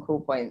gives me some cool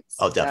points.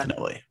 Oh,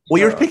 definitely.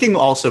 Well, you're picking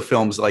also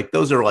films like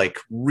those are like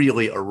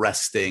really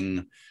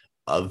arresting,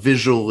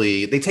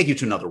 visually. They take you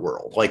to another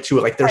world. They're like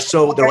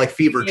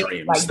fever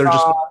dreams. Like they're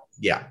just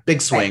big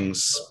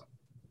swings.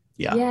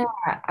 Yeah.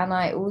 And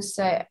I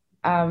also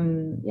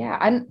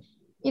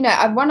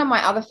one of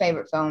my other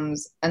favorite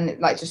films, and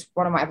like just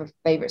one of my other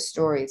favorite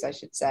stories, I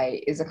should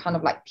say, is a kind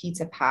of like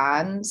Peter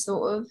Pan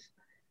sort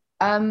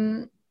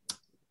of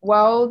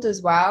world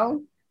as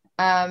well.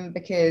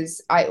 Because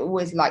I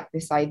always liked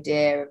this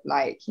idea of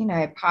like,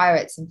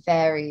 pirates and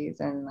fairies,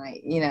 and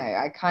like,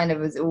 I kind of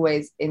was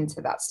always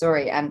into that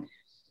story. And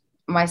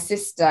my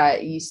sister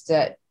used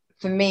to,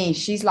 for me,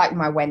 she's like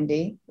my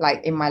Wendy,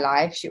 like in my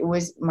life.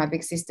 My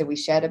big sister, we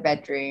shared a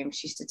bedroom.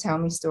 She used to tell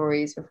me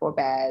stories before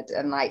bed,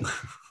 and like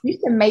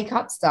used to make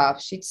up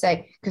stuff. She'd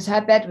say, because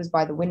her bed was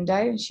by the window,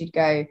 and she'd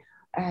go,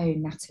 oh,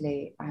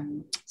 Natalie,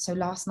 so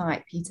last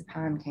night Peter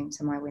Pan came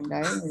to my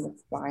window and we were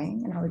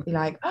flying. And I would be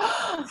like,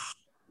 oh,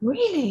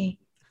 really?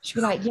 She'd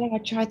be like, yeah, I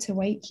tried to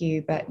wake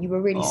you, but you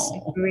were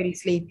really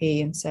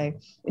sleepy. And so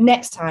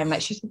next time,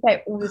 like she used to say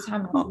it all the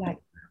time, I'd be like,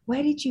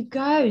 where did you go?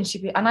 And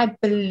she'd be, and I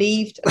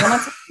believed, when I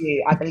tell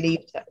you, I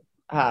believed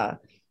her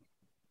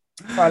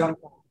for a long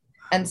time.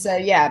 And so,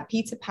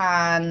 Peter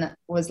Pan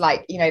was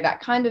like, that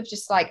kind of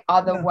just like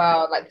other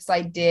world, like this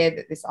idea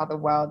that this other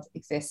world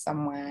exists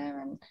somewhere.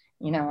 And,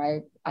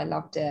 I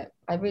loved it.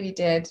 I really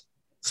did.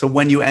 So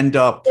when you end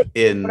up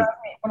in,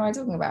 What am I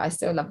talking about? I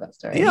still love that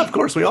story. yeah, of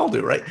course we all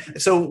do, right?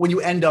 So when you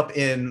end up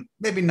in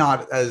maybe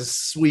not as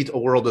sweet a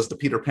world as the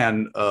Peter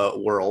Pan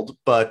world,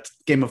 but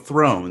Game of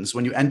Thrones,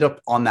 when you end up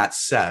on that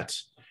set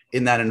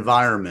in that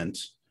environment,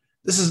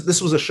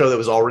 this was a show that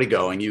was already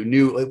going. You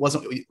knew it was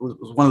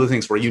one of the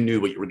things where you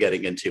knew what you were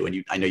getting into,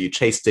 and I know you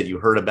chased it, you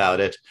heard about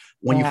it.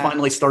 When you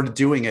finally started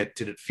doing it,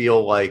 did it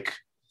feel like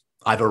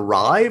I've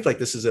arrived? Like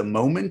this is a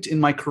moment in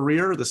my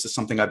career? This is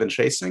something I've been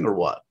chasing, or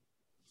what?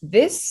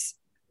 This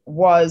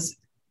was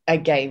a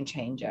game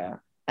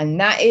changer. And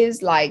that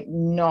is like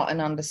not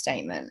an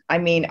understatement. I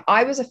mean,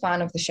 I was a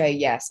fan of the show.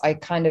 Yes, I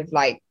kind of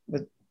like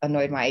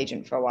annoyed my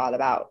agent for a while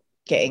about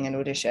getting an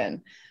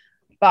audition,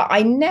 but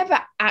I never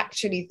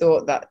actually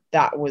thought that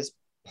that was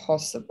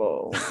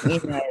possible.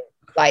 You know,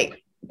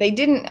 like they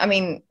didn't. I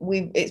mean,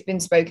 it's been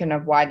spoken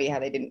of widely how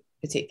they didn't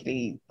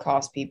particularly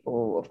cast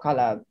people of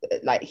color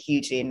like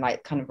hugely in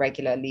like kind of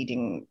regular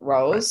leading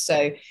roles.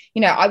 So,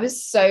 you know, I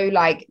was so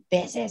like,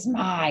 this is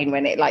mine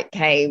when it like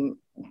came,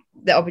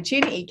 the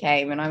opportunity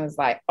came, and I was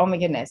like, oh my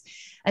goodness.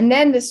 And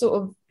then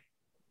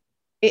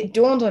it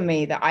dawned on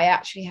me that I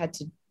actually had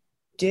to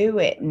do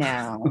it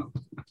now.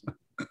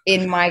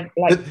 In my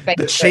like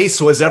the chase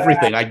was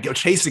everything. I go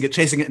chasing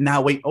it.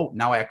 Now wait,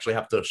 now I actually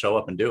have to show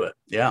up and do it.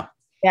 Yeah.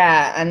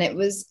 And it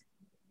was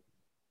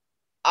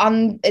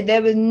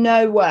there were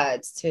no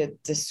words to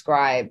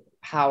describe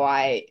how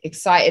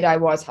excited I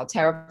was, how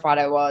terrified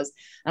I was.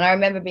 And I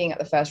remember being at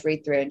the first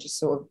read through and just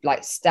sort of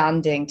like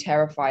standing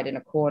terrified in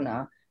a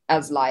corner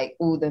as like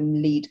all the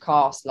lead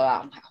cast are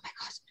out. I'm like, oh my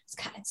God, it's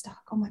Catelyn Stark.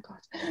 Oh my God.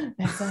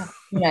 There's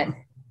you know,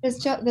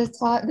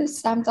 there's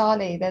Sam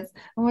Darley. There's,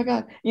 oh my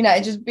God, you know,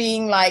 just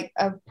being like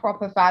a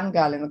proper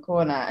fangirl in the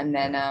corner. And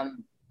then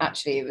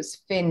actually it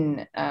was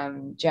Finn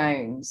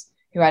Jones,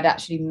 who I'd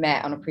actually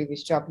met on a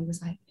previous job. He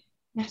was like,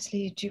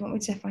 Natalie, do you want me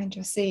to find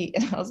your seat?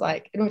 And I was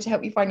like, in order to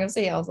help you find your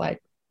seat, I was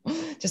like,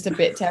 just a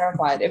bit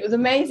terrified. It was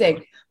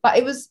amazing. But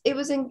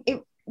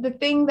the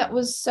thing that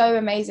was so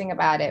amazing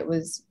about it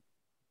was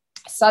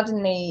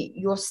suddenly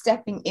you're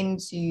stepping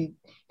into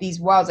these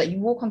worlds. Like you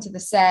walk onto the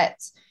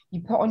set,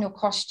 you put on your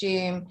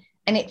costume,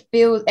 and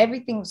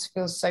everything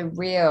feels so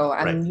real.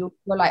 And you're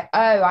like,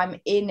 oh,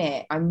 I'm in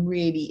it. I'm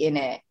really in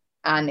it.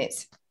 And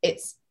it's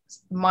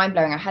mind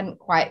blowing. I hadn't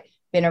quite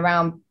been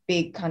around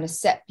big kind of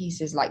set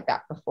pieces like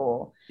that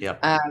before.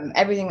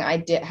 Everything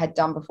I had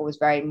done before was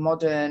very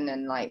modern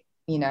and like,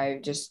 you know,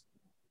 just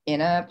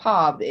in a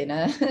pub, in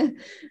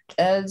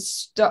a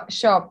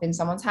shop, in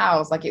someone's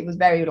house. Like it was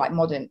very like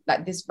modern,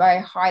 like this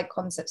very high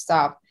concept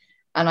stuff.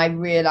 And I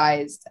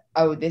realized,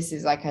 oh, this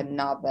is like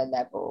another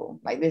level.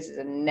 Like this is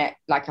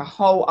like a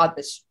whole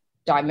other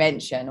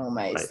dimension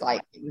almost.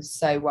 Like it was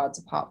so worlds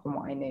apart from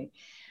what I knew.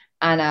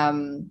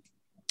 And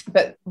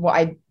but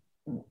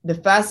the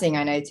first thing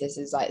I noticed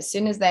is like as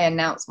soon as they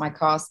announced my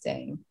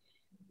casting,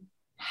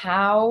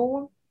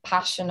 how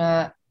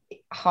passionate,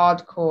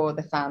 hardcore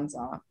the fans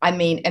are. I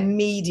mean,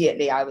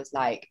 immediately I was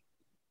like,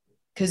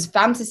 because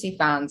fantasy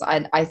fans,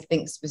 I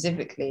think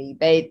specifically,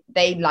 they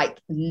like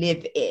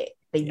live it.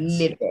 They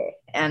live it.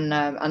 And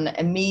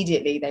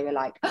immediately they were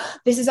like, oh,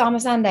 this is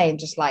Amasande, and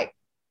just like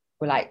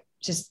were like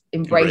just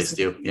embraced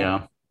you.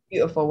 Yeah.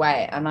 Beautiful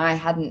way. And I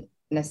hadn't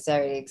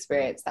necessarily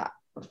experienced that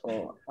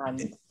before.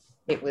 And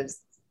it was,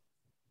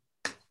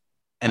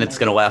 and it's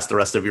going to last the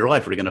rest of your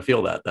life. We're going to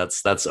feel that.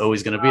 That's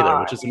always going to be there,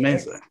 which is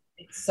amazing.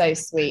 It's so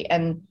sweet.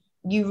 And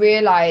you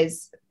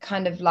realize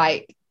kind of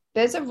like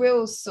there's a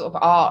real sort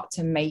of art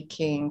to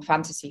making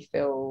fantasy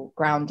feel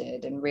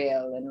grounded and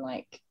real and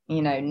like,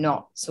 you know,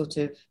 not sort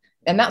of,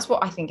 and that's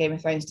what I think Game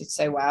of Thrones did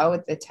so well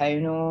with the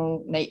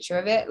tonal nature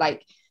of it.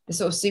 Like the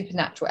sort of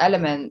supernatural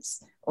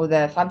elements or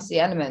the fantasy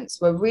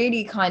elements were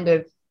really kind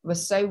of were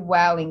so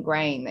well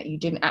ingrained that you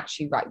didn't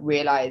actually like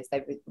realize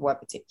they were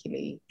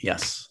particularly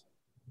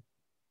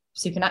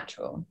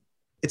supernatural.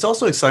 It's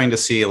also exciting to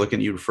see, look,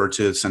 and you refer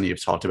to this, and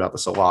you've talked about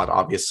this a lot,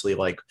 obviously,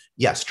 like,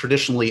 yes,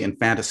 traditionally in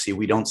fantasy,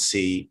 we don't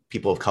see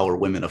people of color,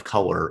 women of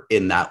color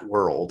in that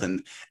world.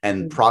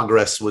 And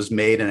progress was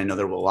made. And I know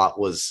there was a lot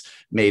was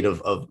made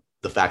of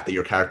the fact that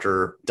your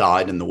character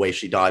died and the way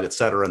she died, et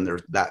cetera. And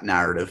there's that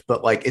narrative.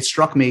 But like, it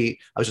struck me,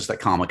 I was just at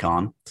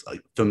Comic-Con,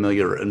 like,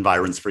 familiar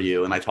environs for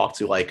you. And I talked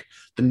to like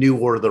the new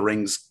Lord of the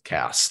Rings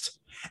cast.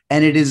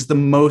 And it is the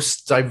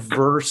most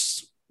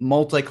diverse,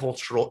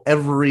 multicultural,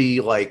 every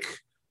like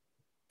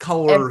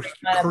color,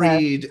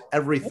 creed,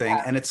 everything.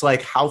 And it's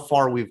like how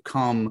far we've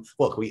come.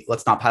 Look,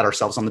 let's not pat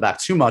ourselves on the back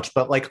too much,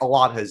 but like a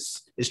lot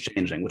is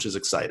changing, which is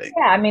exciting.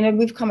 Yeah, I mean,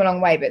 we've come a long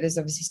way, but there's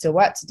obviously still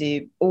work to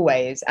do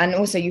always. And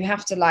also you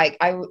have to like,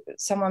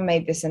 someone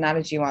made this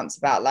analogy once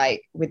about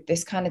like with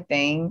this kind of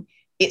thing,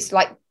 it's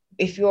like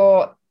if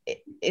you're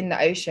in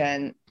the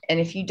ocean and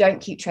if you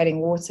don't keep treading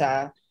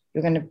water,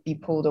 you're going to be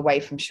pulled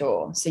away from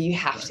shore. So you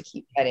have to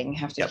keep treading, you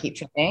have to keep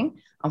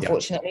treading,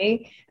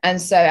 unfortunately.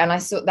 And so, and I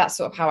saw that's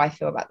sort of how I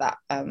feel about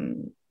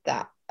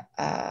that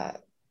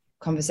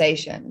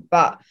conversation.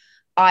 But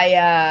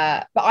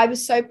I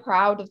was so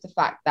proud of the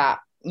fact that,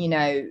 you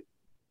know,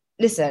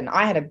 listen,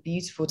 I had a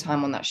beautiful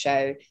time on that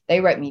show.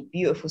 They wrote me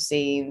beautiful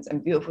scenes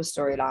and beautiful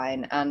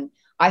storyline, and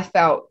I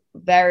felt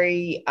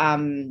very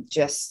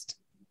just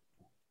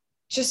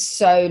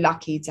so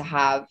lucky to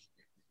have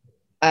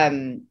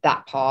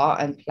that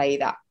part and play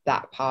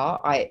that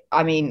part.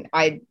 I mean,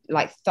 I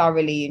like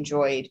thoroughly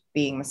enjoyed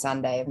being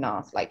Missandei of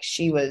Naath. Like,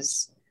 she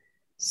was,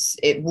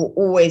 it will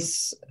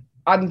always,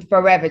 I'm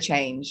forever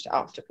changed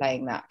after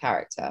playing that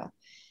character.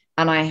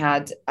 And I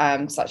had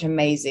such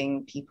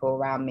amazing people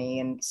around me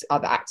and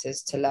other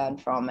actors to learn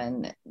from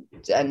and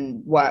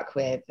work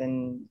with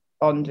and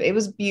bond. It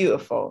was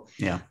beautiful.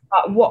 Yeah.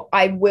 But what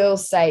I will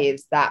say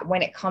is that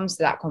when it comes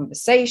to that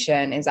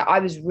conversation, is that I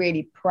was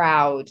really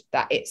proud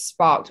that it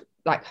sparked,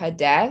 like, her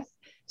death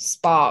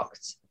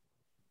sparked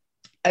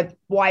a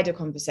wider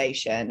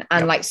conversation.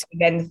 And like, so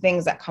then the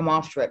things that come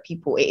after it,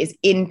 it is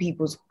in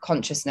people's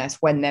consciousness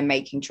when they're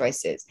making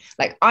choices.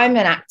 Like, I'm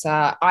an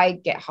actor, I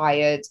get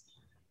hired,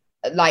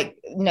 like,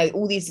 you know,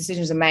 all these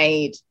decisions are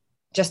made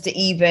just to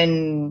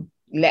even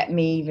let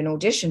me even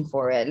audition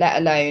for it, let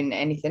alone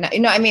anything, you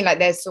know what I mean? Like,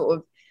 there's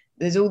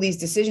all these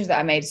decisions that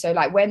are made. So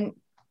like, when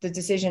the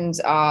decisions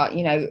are,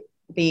 you know,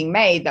 being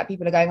made, that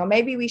people are going, oh,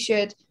 maybe we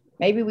should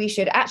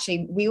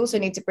actually, we also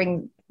need to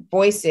bring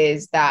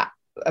voices, that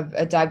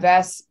a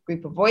diverse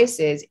group of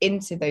voices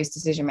into those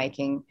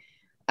decision-making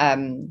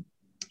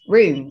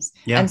rooms.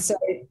 And so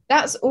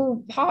that's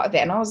all part of it.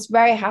 And I was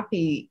very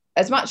happy,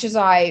 as much as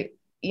I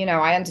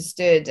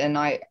understood. And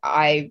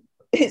I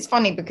it's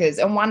funny because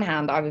on one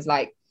hand I was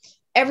like,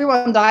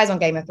 everyone dies on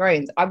Game of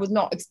Thrones. I was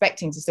not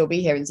expecting to still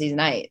be here in season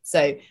 8.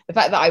 So the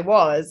fact that I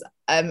was,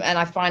 and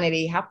I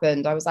finally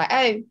happened, I was like,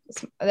 oh,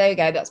 there you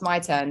go, that's my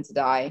turn to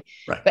die.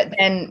 Right. But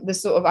then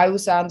I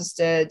also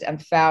understood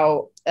and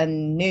felt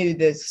and knew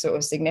the sort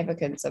of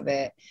significance of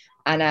it.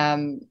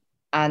 And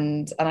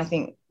I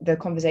think the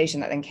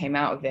conversation that then came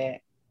out of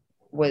it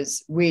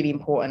was really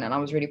important. And I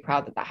was really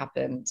proud that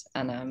happened.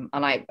 And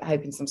I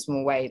hope in some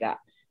small way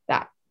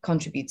that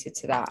contributed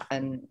to that.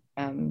 And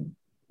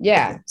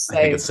yeah, so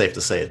I think it's safe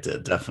to say it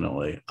did,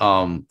 definitely.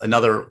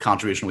 Another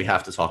contribution we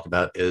have to talk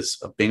about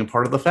is being a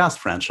part of the Fast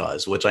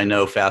franchise, which I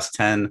know Fast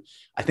 10,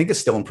 I think, is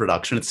still in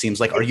production. It seems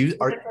like, in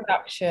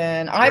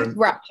production. I've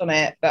wrapped on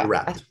it, but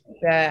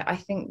I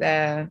think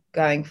they're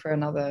going for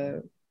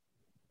another,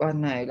 I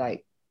don't know,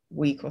 like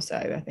week or so,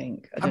 I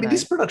think. I mean,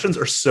 these productions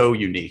are so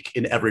unique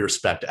in every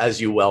respect, as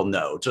you well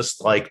know,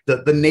 just like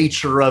the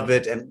nature of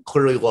it. And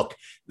clearly, look,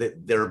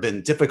 there have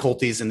been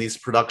difficulties in these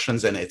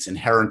productions, and it's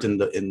inherent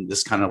in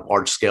this kind of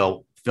large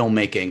scale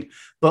filmmaking.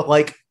 But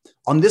like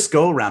on this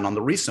go around, on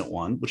the recent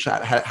one, which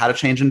had a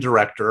change in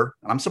director,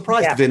 and I'm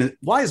surprised, Vin,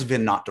 why is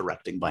Vin not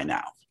directing by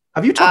now?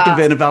 Have you talked to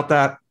Vin about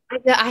that?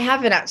 I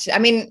haven't actually. I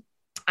mean,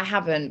 I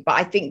haven't, but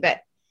I think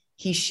that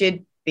he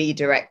should be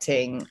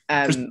directing.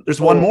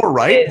 There's one more,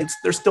 right?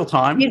 There's still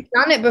time. He's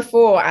done it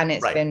before, and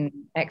it's been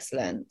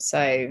excellent.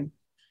 So,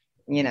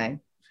 you know,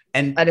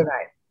 and I don't know.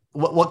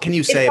 What can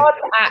you say? It's hard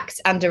to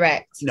act and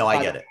direct. No, I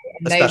get it.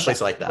 Especially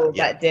like that.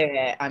 Yeah. That do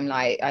it. I'm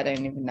like, I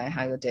don't even know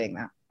how you're doing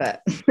that.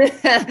 But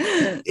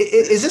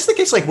is this the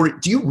case? Like,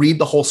 do you read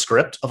the whole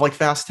script of like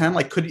Fast 10?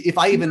 Like, if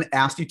I even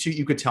asked you to,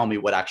 you could tell me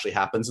what actually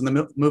happens in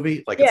the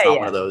movie? Like, it's not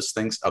one of those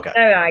things. Okay.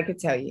 No, I could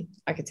tell you.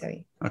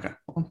 Okay.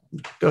 Well,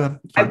 go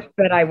ahead.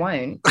 But I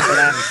won't. But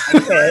I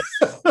could.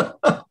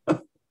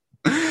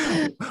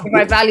 If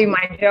I value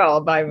my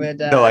job, I would.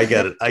 No, I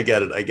get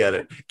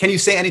it. Can you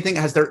say anything?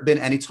 Has there been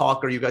any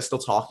talk? Are you guys still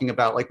talking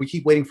about, like, we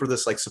keep waiting for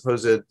this, like,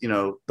 supposed, you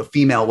know, the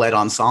female-led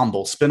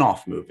ensemble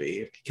spin-off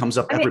movie? It comes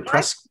up every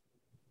press.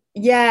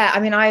 Yeah, I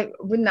mean,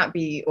 wouldn't that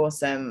be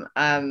awesome?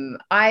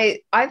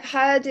 I've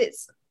heard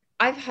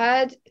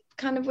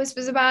kind of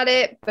whispers about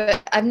it,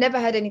 but I've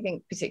never heard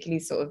anything particularly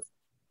sort of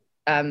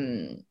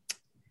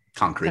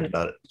concrete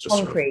about it. Just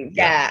concrete, sort of,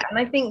 yeah. And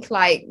I think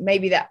like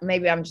maybe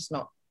I'm just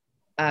not.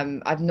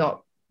 I've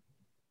not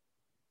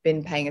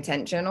been paying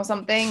attention or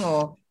something,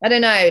 or I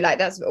don't know, like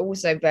that's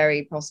also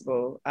very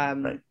possible.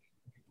 Right.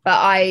 But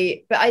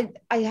I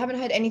haven't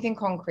heard anything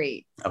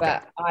concrete. Okay.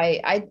 But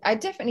I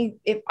definitely,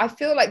 if I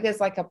feel like there's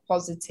like a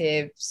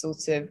positive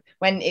sort of,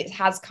 when it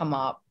has come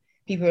up,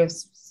 people have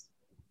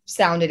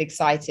sounded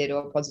excited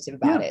or positive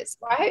about it. So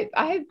I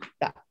hope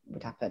that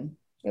would happen.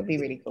 It'll be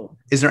really cool.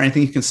 Is there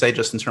anything you can say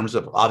just in terms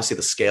of, obviously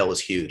the scale is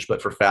huge,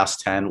 but for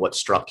Fast 10, what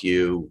struck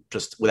you,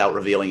 just without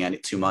revealing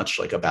too much,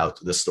 like about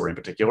this story in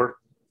particular?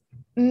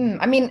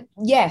 I mean,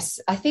 yes,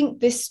 I think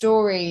this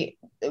story,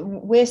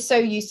 we're so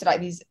used to like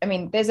these, I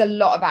mean, there's a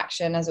lot of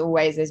action as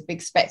always, there's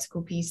big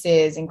spectacle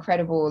pieces,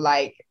 incredible,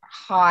 like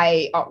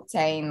high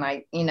octane,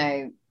 like, you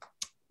know,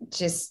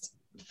 just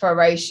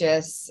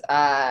ferocious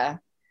kind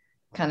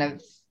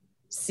of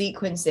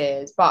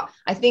sequences. But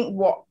I think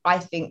what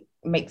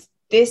makes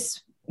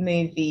this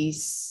movie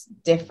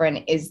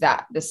different is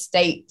that the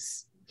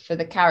stakes for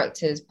the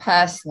characters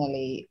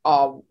personally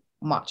are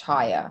much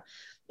higher.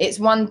 It's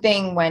one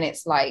thing when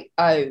it's like,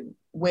 oh,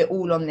 we're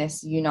all on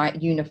this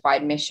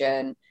unified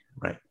mission,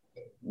 right?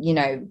 You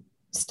know,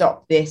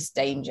 stop this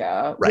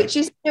danger, right. Which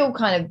is still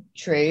kind of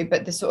true,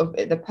 but the sort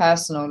of the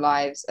personal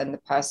lives and the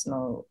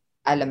personal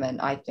element,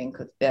 I think,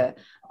 the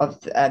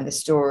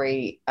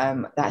story,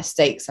 that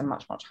stakes are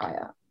much, much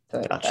higher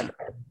for Gotcha.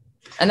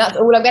 and that's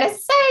all I'm gonna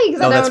say,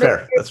 because No, I that's don't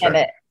fair. That's fair.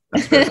 it.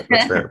 That's fair.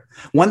 That's fair.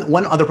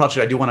 One other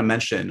project I do want to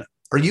mention.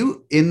 Are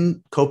you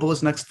in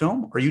Coppola's next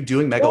film? Are you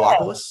doing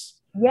Megalopolis?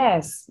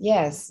 Yes.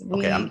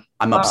 Okay,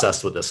 I'm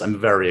obsessed with this. I'm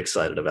very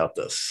excited about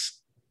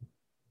this.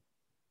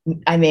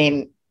 I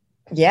mean,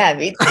 yeah,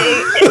 me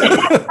too.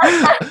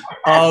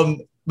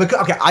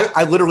 Because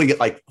I literally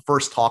like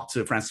first talked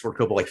to Francis Ford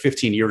Coppola like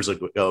 15 years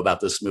ago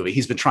about this movie.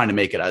 He's been trying to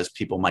make it, as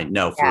people might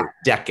know, for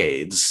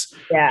decades.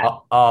 Yeah.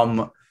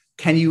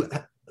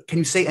 Can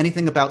you say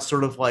anything about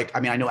sort of like, I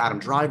mean, I know Adam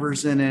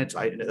Driver's in it.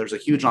 There's a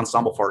huge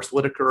ensemble, Forrest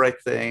Whitaker, I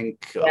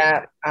think.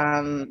 Yeah.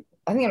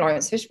 I think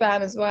Lawrence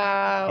Fishburne as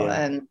well.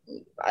 Yeah. And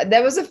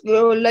there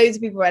were loads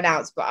of people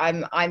announced, but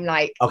I'm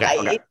like,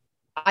 okay.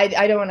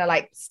 I don't want to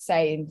like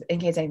say in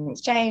case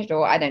anything's changed,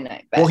 or I don't know.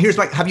 But. Well, here's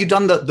like, have you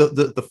done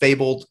the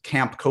fabled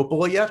Camp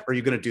Coppola yet? Are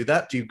you going to do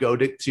that? Do you go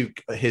to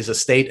his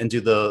estate and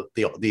do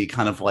the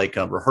kind of like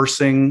a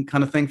rehearsing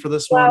kind of thing for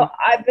this one? Well,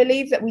 I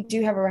believe that we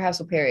do have a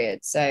rehearsal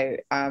period. So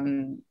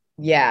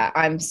yeah,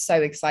 I'm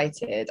so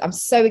excited. I'm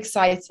so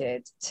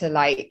excited to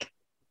like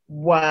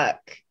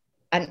work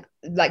and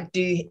like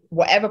do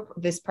whatever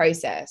this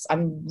process.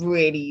 I'm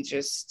really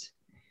just,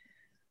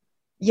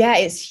 yeah,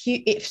 it's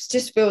huge. It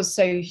just feels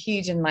so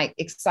huge and like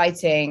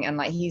exciting. And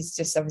like, he's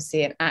just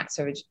obviously an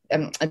actor,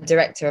 a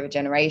director of a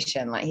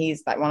generation. Like,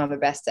 he's like one of the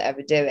best to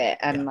ever do it.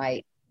 And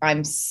like,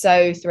 I'm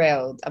so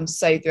thrilled. I'm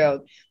so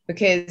thrilled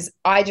because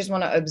I just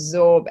want to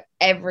absorb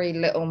every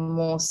little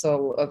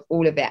morsel of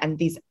all of it. And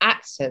these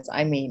actors,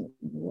 I mean,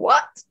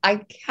 what? I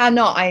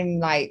cannot. I'm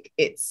like,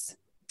 it's.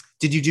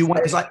 Did you do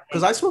one?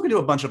 Because I've spoken to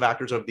a bunch of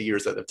actors over the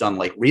years that have done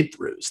like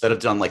read-throughs, that have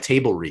done like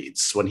table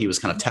reads when he was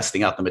kind of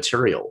testing out the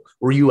material.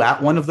 Were you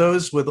at one of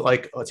those with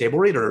like a table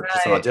read or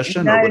just an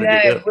audition? Or what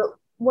did you do?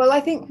 Well,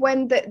 I think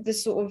when the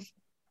sort of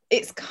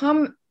it's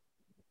come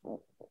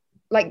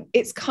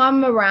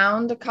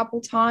around a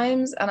couple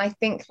times, and I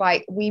think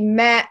like we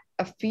met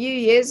a few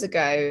years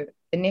ago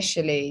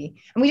initially,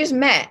 and we just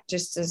met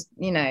just as,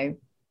 you know,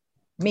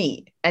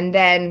 meet, and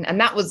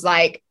that was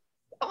like,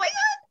 oh my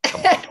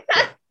god.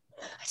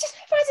 I just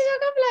invited a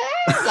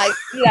couple of like,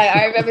 you know,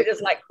 I remember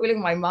just like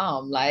calling my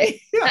mom,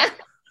 like,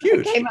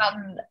 huge. came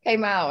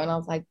out, and I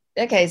was like,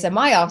 okay, so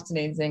my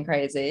afternoon's been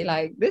crazy,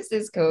 like this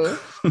is cool.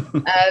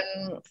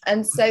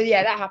 And so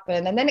yeah, that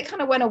happened, and then it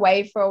kind of went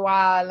away for a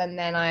while, and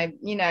then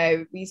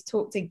we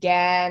talked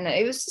again.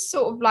 It was just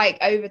sort of like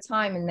over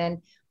time, and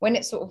then when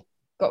it sort of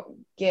got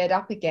geared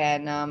up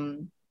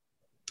again,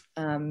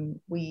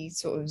 we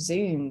sort of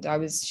zoomed. I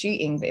was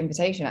shooting The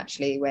Invitation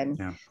actually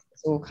when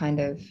it's all kind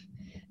of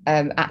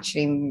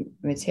actually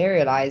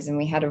materialized, and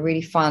we had a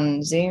really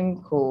fun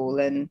Zoom call,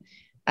 and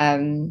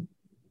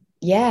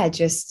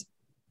just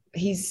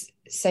he's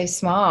so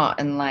smart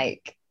and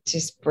like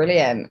just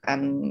brilliant,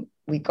 and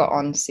we got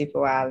on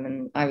super well,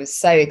 and I was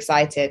so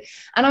excited,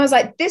 and I was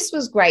like, this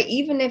was great.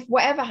 Even if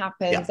whatever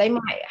happens, they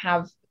might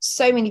have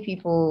so many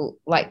people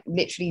like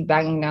literally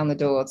banging down the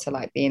door to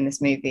like be in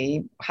this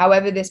movie.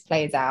 However this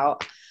plays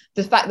out,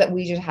 the fact that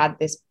we just had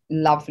this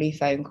lovely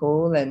phone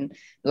call, and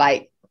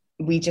like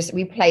we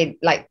played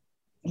like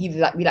we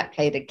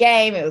played a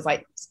game. It was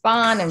like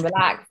fun and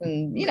relaxed,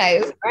 and you know,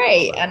 it was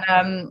great.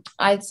 And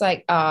I was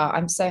like,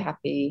 I'm so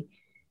happy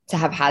to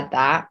have had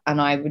that,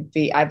 and I'm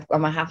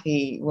a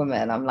happy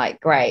woman. I'm like,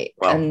 great.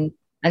 Well,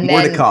 and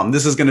more to come.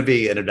 This is going to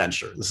be an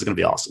adventure. This is going to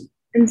be awesome.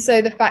 And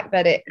so the fact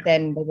that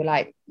then they were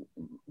like,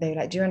 do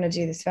you want to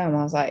do this film?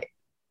 I was like,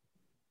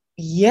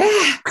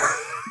 yeah.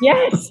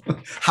 Yes.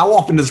 How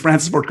often does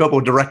Francis Ford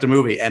Coppola direct a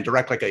movie and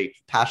direct like a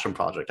passion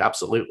project?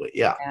 Absolutely.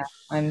 Yeah.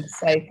 I'm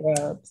so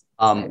thrilled.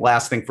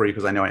 Last thing for you,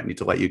 because I know I need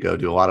to let you go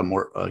do a lot of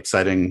more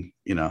exciting,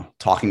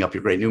 talking up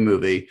your great new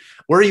movie.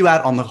 Where are you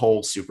at on the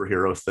whole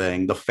superhero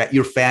thing?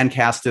 You're fan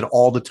casted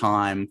all the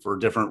time for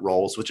different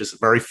roles, which is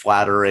very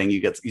flattering. I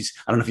don't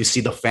know if you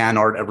see the fan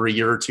art every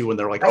year or two when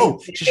they're like,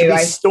 she should be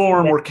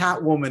Storm or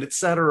Catwoman,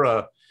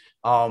 etc.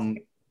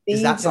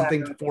 Is that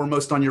something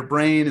foremost on your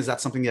brain? Is that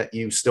something that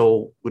you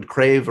still would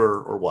crave,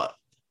 or what?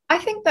 I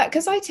think that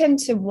because I tend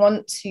to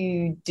want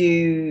to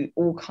do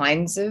all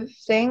kinds of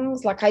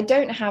things. Like I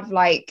don't have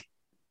like,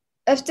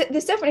 there's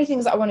definitely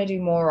things that I want to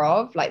do more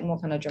of, like more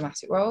kind of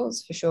dramatic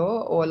roles for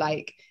sure, or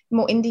like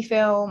more indie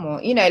film,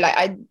 or, like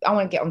I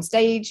want to get on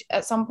stage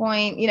at some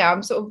point,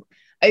 I'm sort of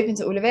open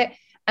to all of it.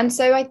 And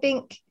so I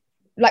think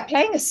like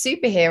playing a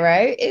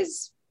superhero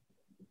is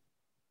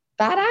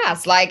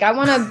badass. Like I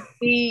want to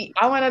be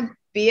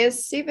a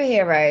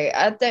superhero.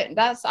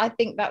 I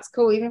think that's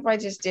cool, even if I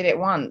just did it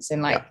once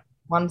in like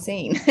one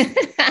scene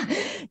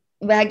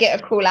where I get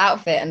a cool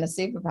outfit and a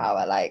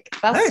superpower, like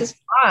that's just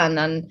fun.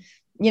 And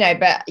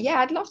but yeah,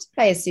 I'd love to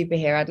play a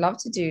superhero. I'd love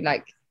to do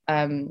like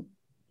a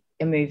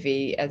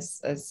movie as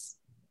is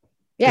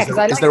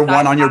there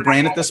one on your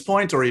brain at this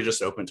point, or are you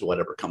just open to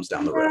whatever comes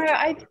down the road?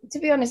 To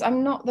be honest,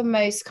 I'm not the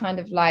most kind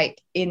of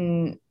like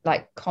in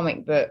like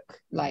comic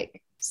book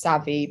like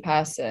savvy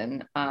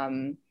person.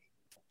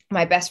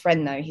 my best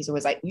friend though, he's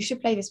always like, you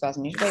should play this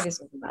person, you should play this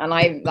person. And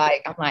I'm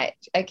like,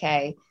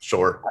 okay,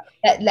 Sure.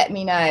 Let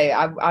me know.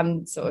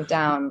 I'm sort of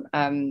down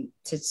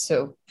to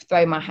sort of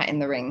throw my hat in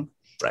the ring.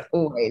 Right.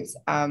 Always.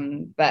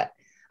 But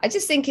I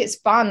just think it's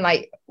fun,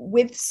 like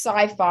with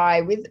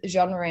sci-fi, with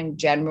genre in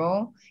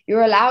general,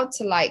 you're allowed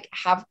to like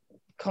have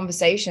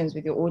conversations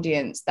with your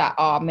audience that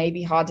are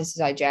maybe harder to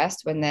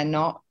digest when they're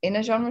not in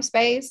a genre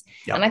space.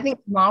 Yep. And I think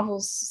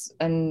Marvel's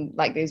and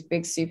like those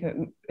big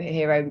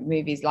superhero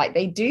movies, like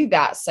they do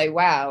that so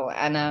well.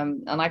 And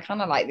I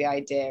kind of like the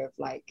idea of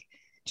like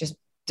just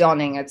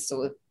donning a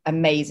sort of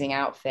amazing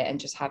outfit and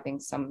just having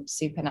some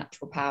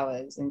supernatural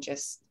powers and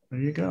just there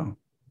you go.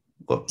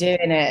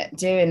 Doing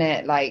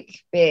it like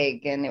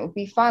big, and it would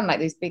be fun,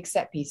 like those big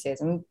set pieces.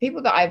 And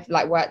people that I've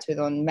like worked with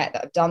on Met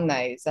that have done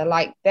those,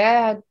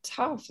 they're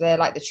tough. They're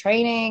like the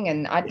training,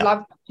 and I'd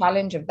love the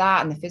challenge of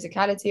that and the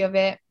physicality of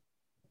it.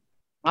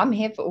 I'm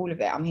here for all of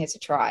it. I'm here to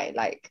try,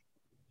 like,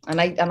 and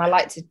I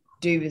like to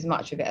do as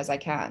much of it as I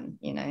can,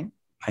 you know.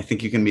 I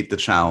think you can meet the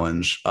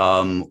challenge.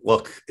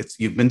 Look,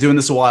 you've been doing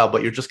this a while,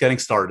 but you're just getting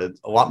started.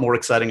 A lot more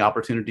exciting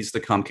opportunities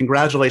to come.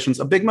 Congratulations.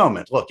 A big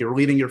moment. Look, you're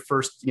leading your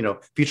first,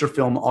 feature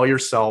film all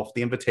yourself,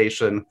 The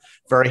Invitation.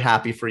 Very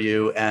happy for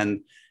you. And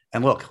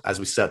look, as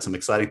we said, some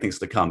exciting things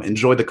to come.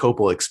 Enjoy the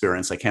Coppola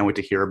experience. I can't wait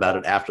to hear about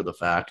it after the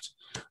fact.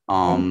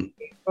 We'll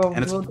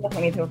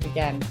definitely talk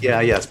again. Yeah.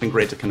 It's been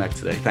great to connect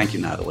today. Thank you,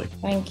 Natalie.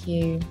 Thank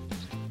you.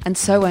 And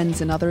so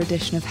ends another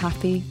edition of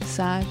Happy,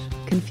 Sad,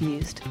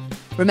 Confused.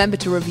 Remember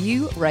to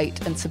review,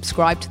 rate, and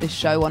subscribe to this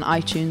show on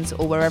iTunes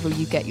or wherever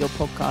you get your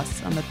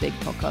podcasts. I'm a big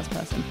podcast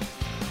person.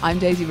 I'm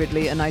Daisy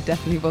Ridley, and I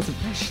definitely wasn't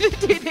pressured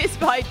to do this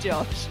by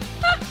Josh.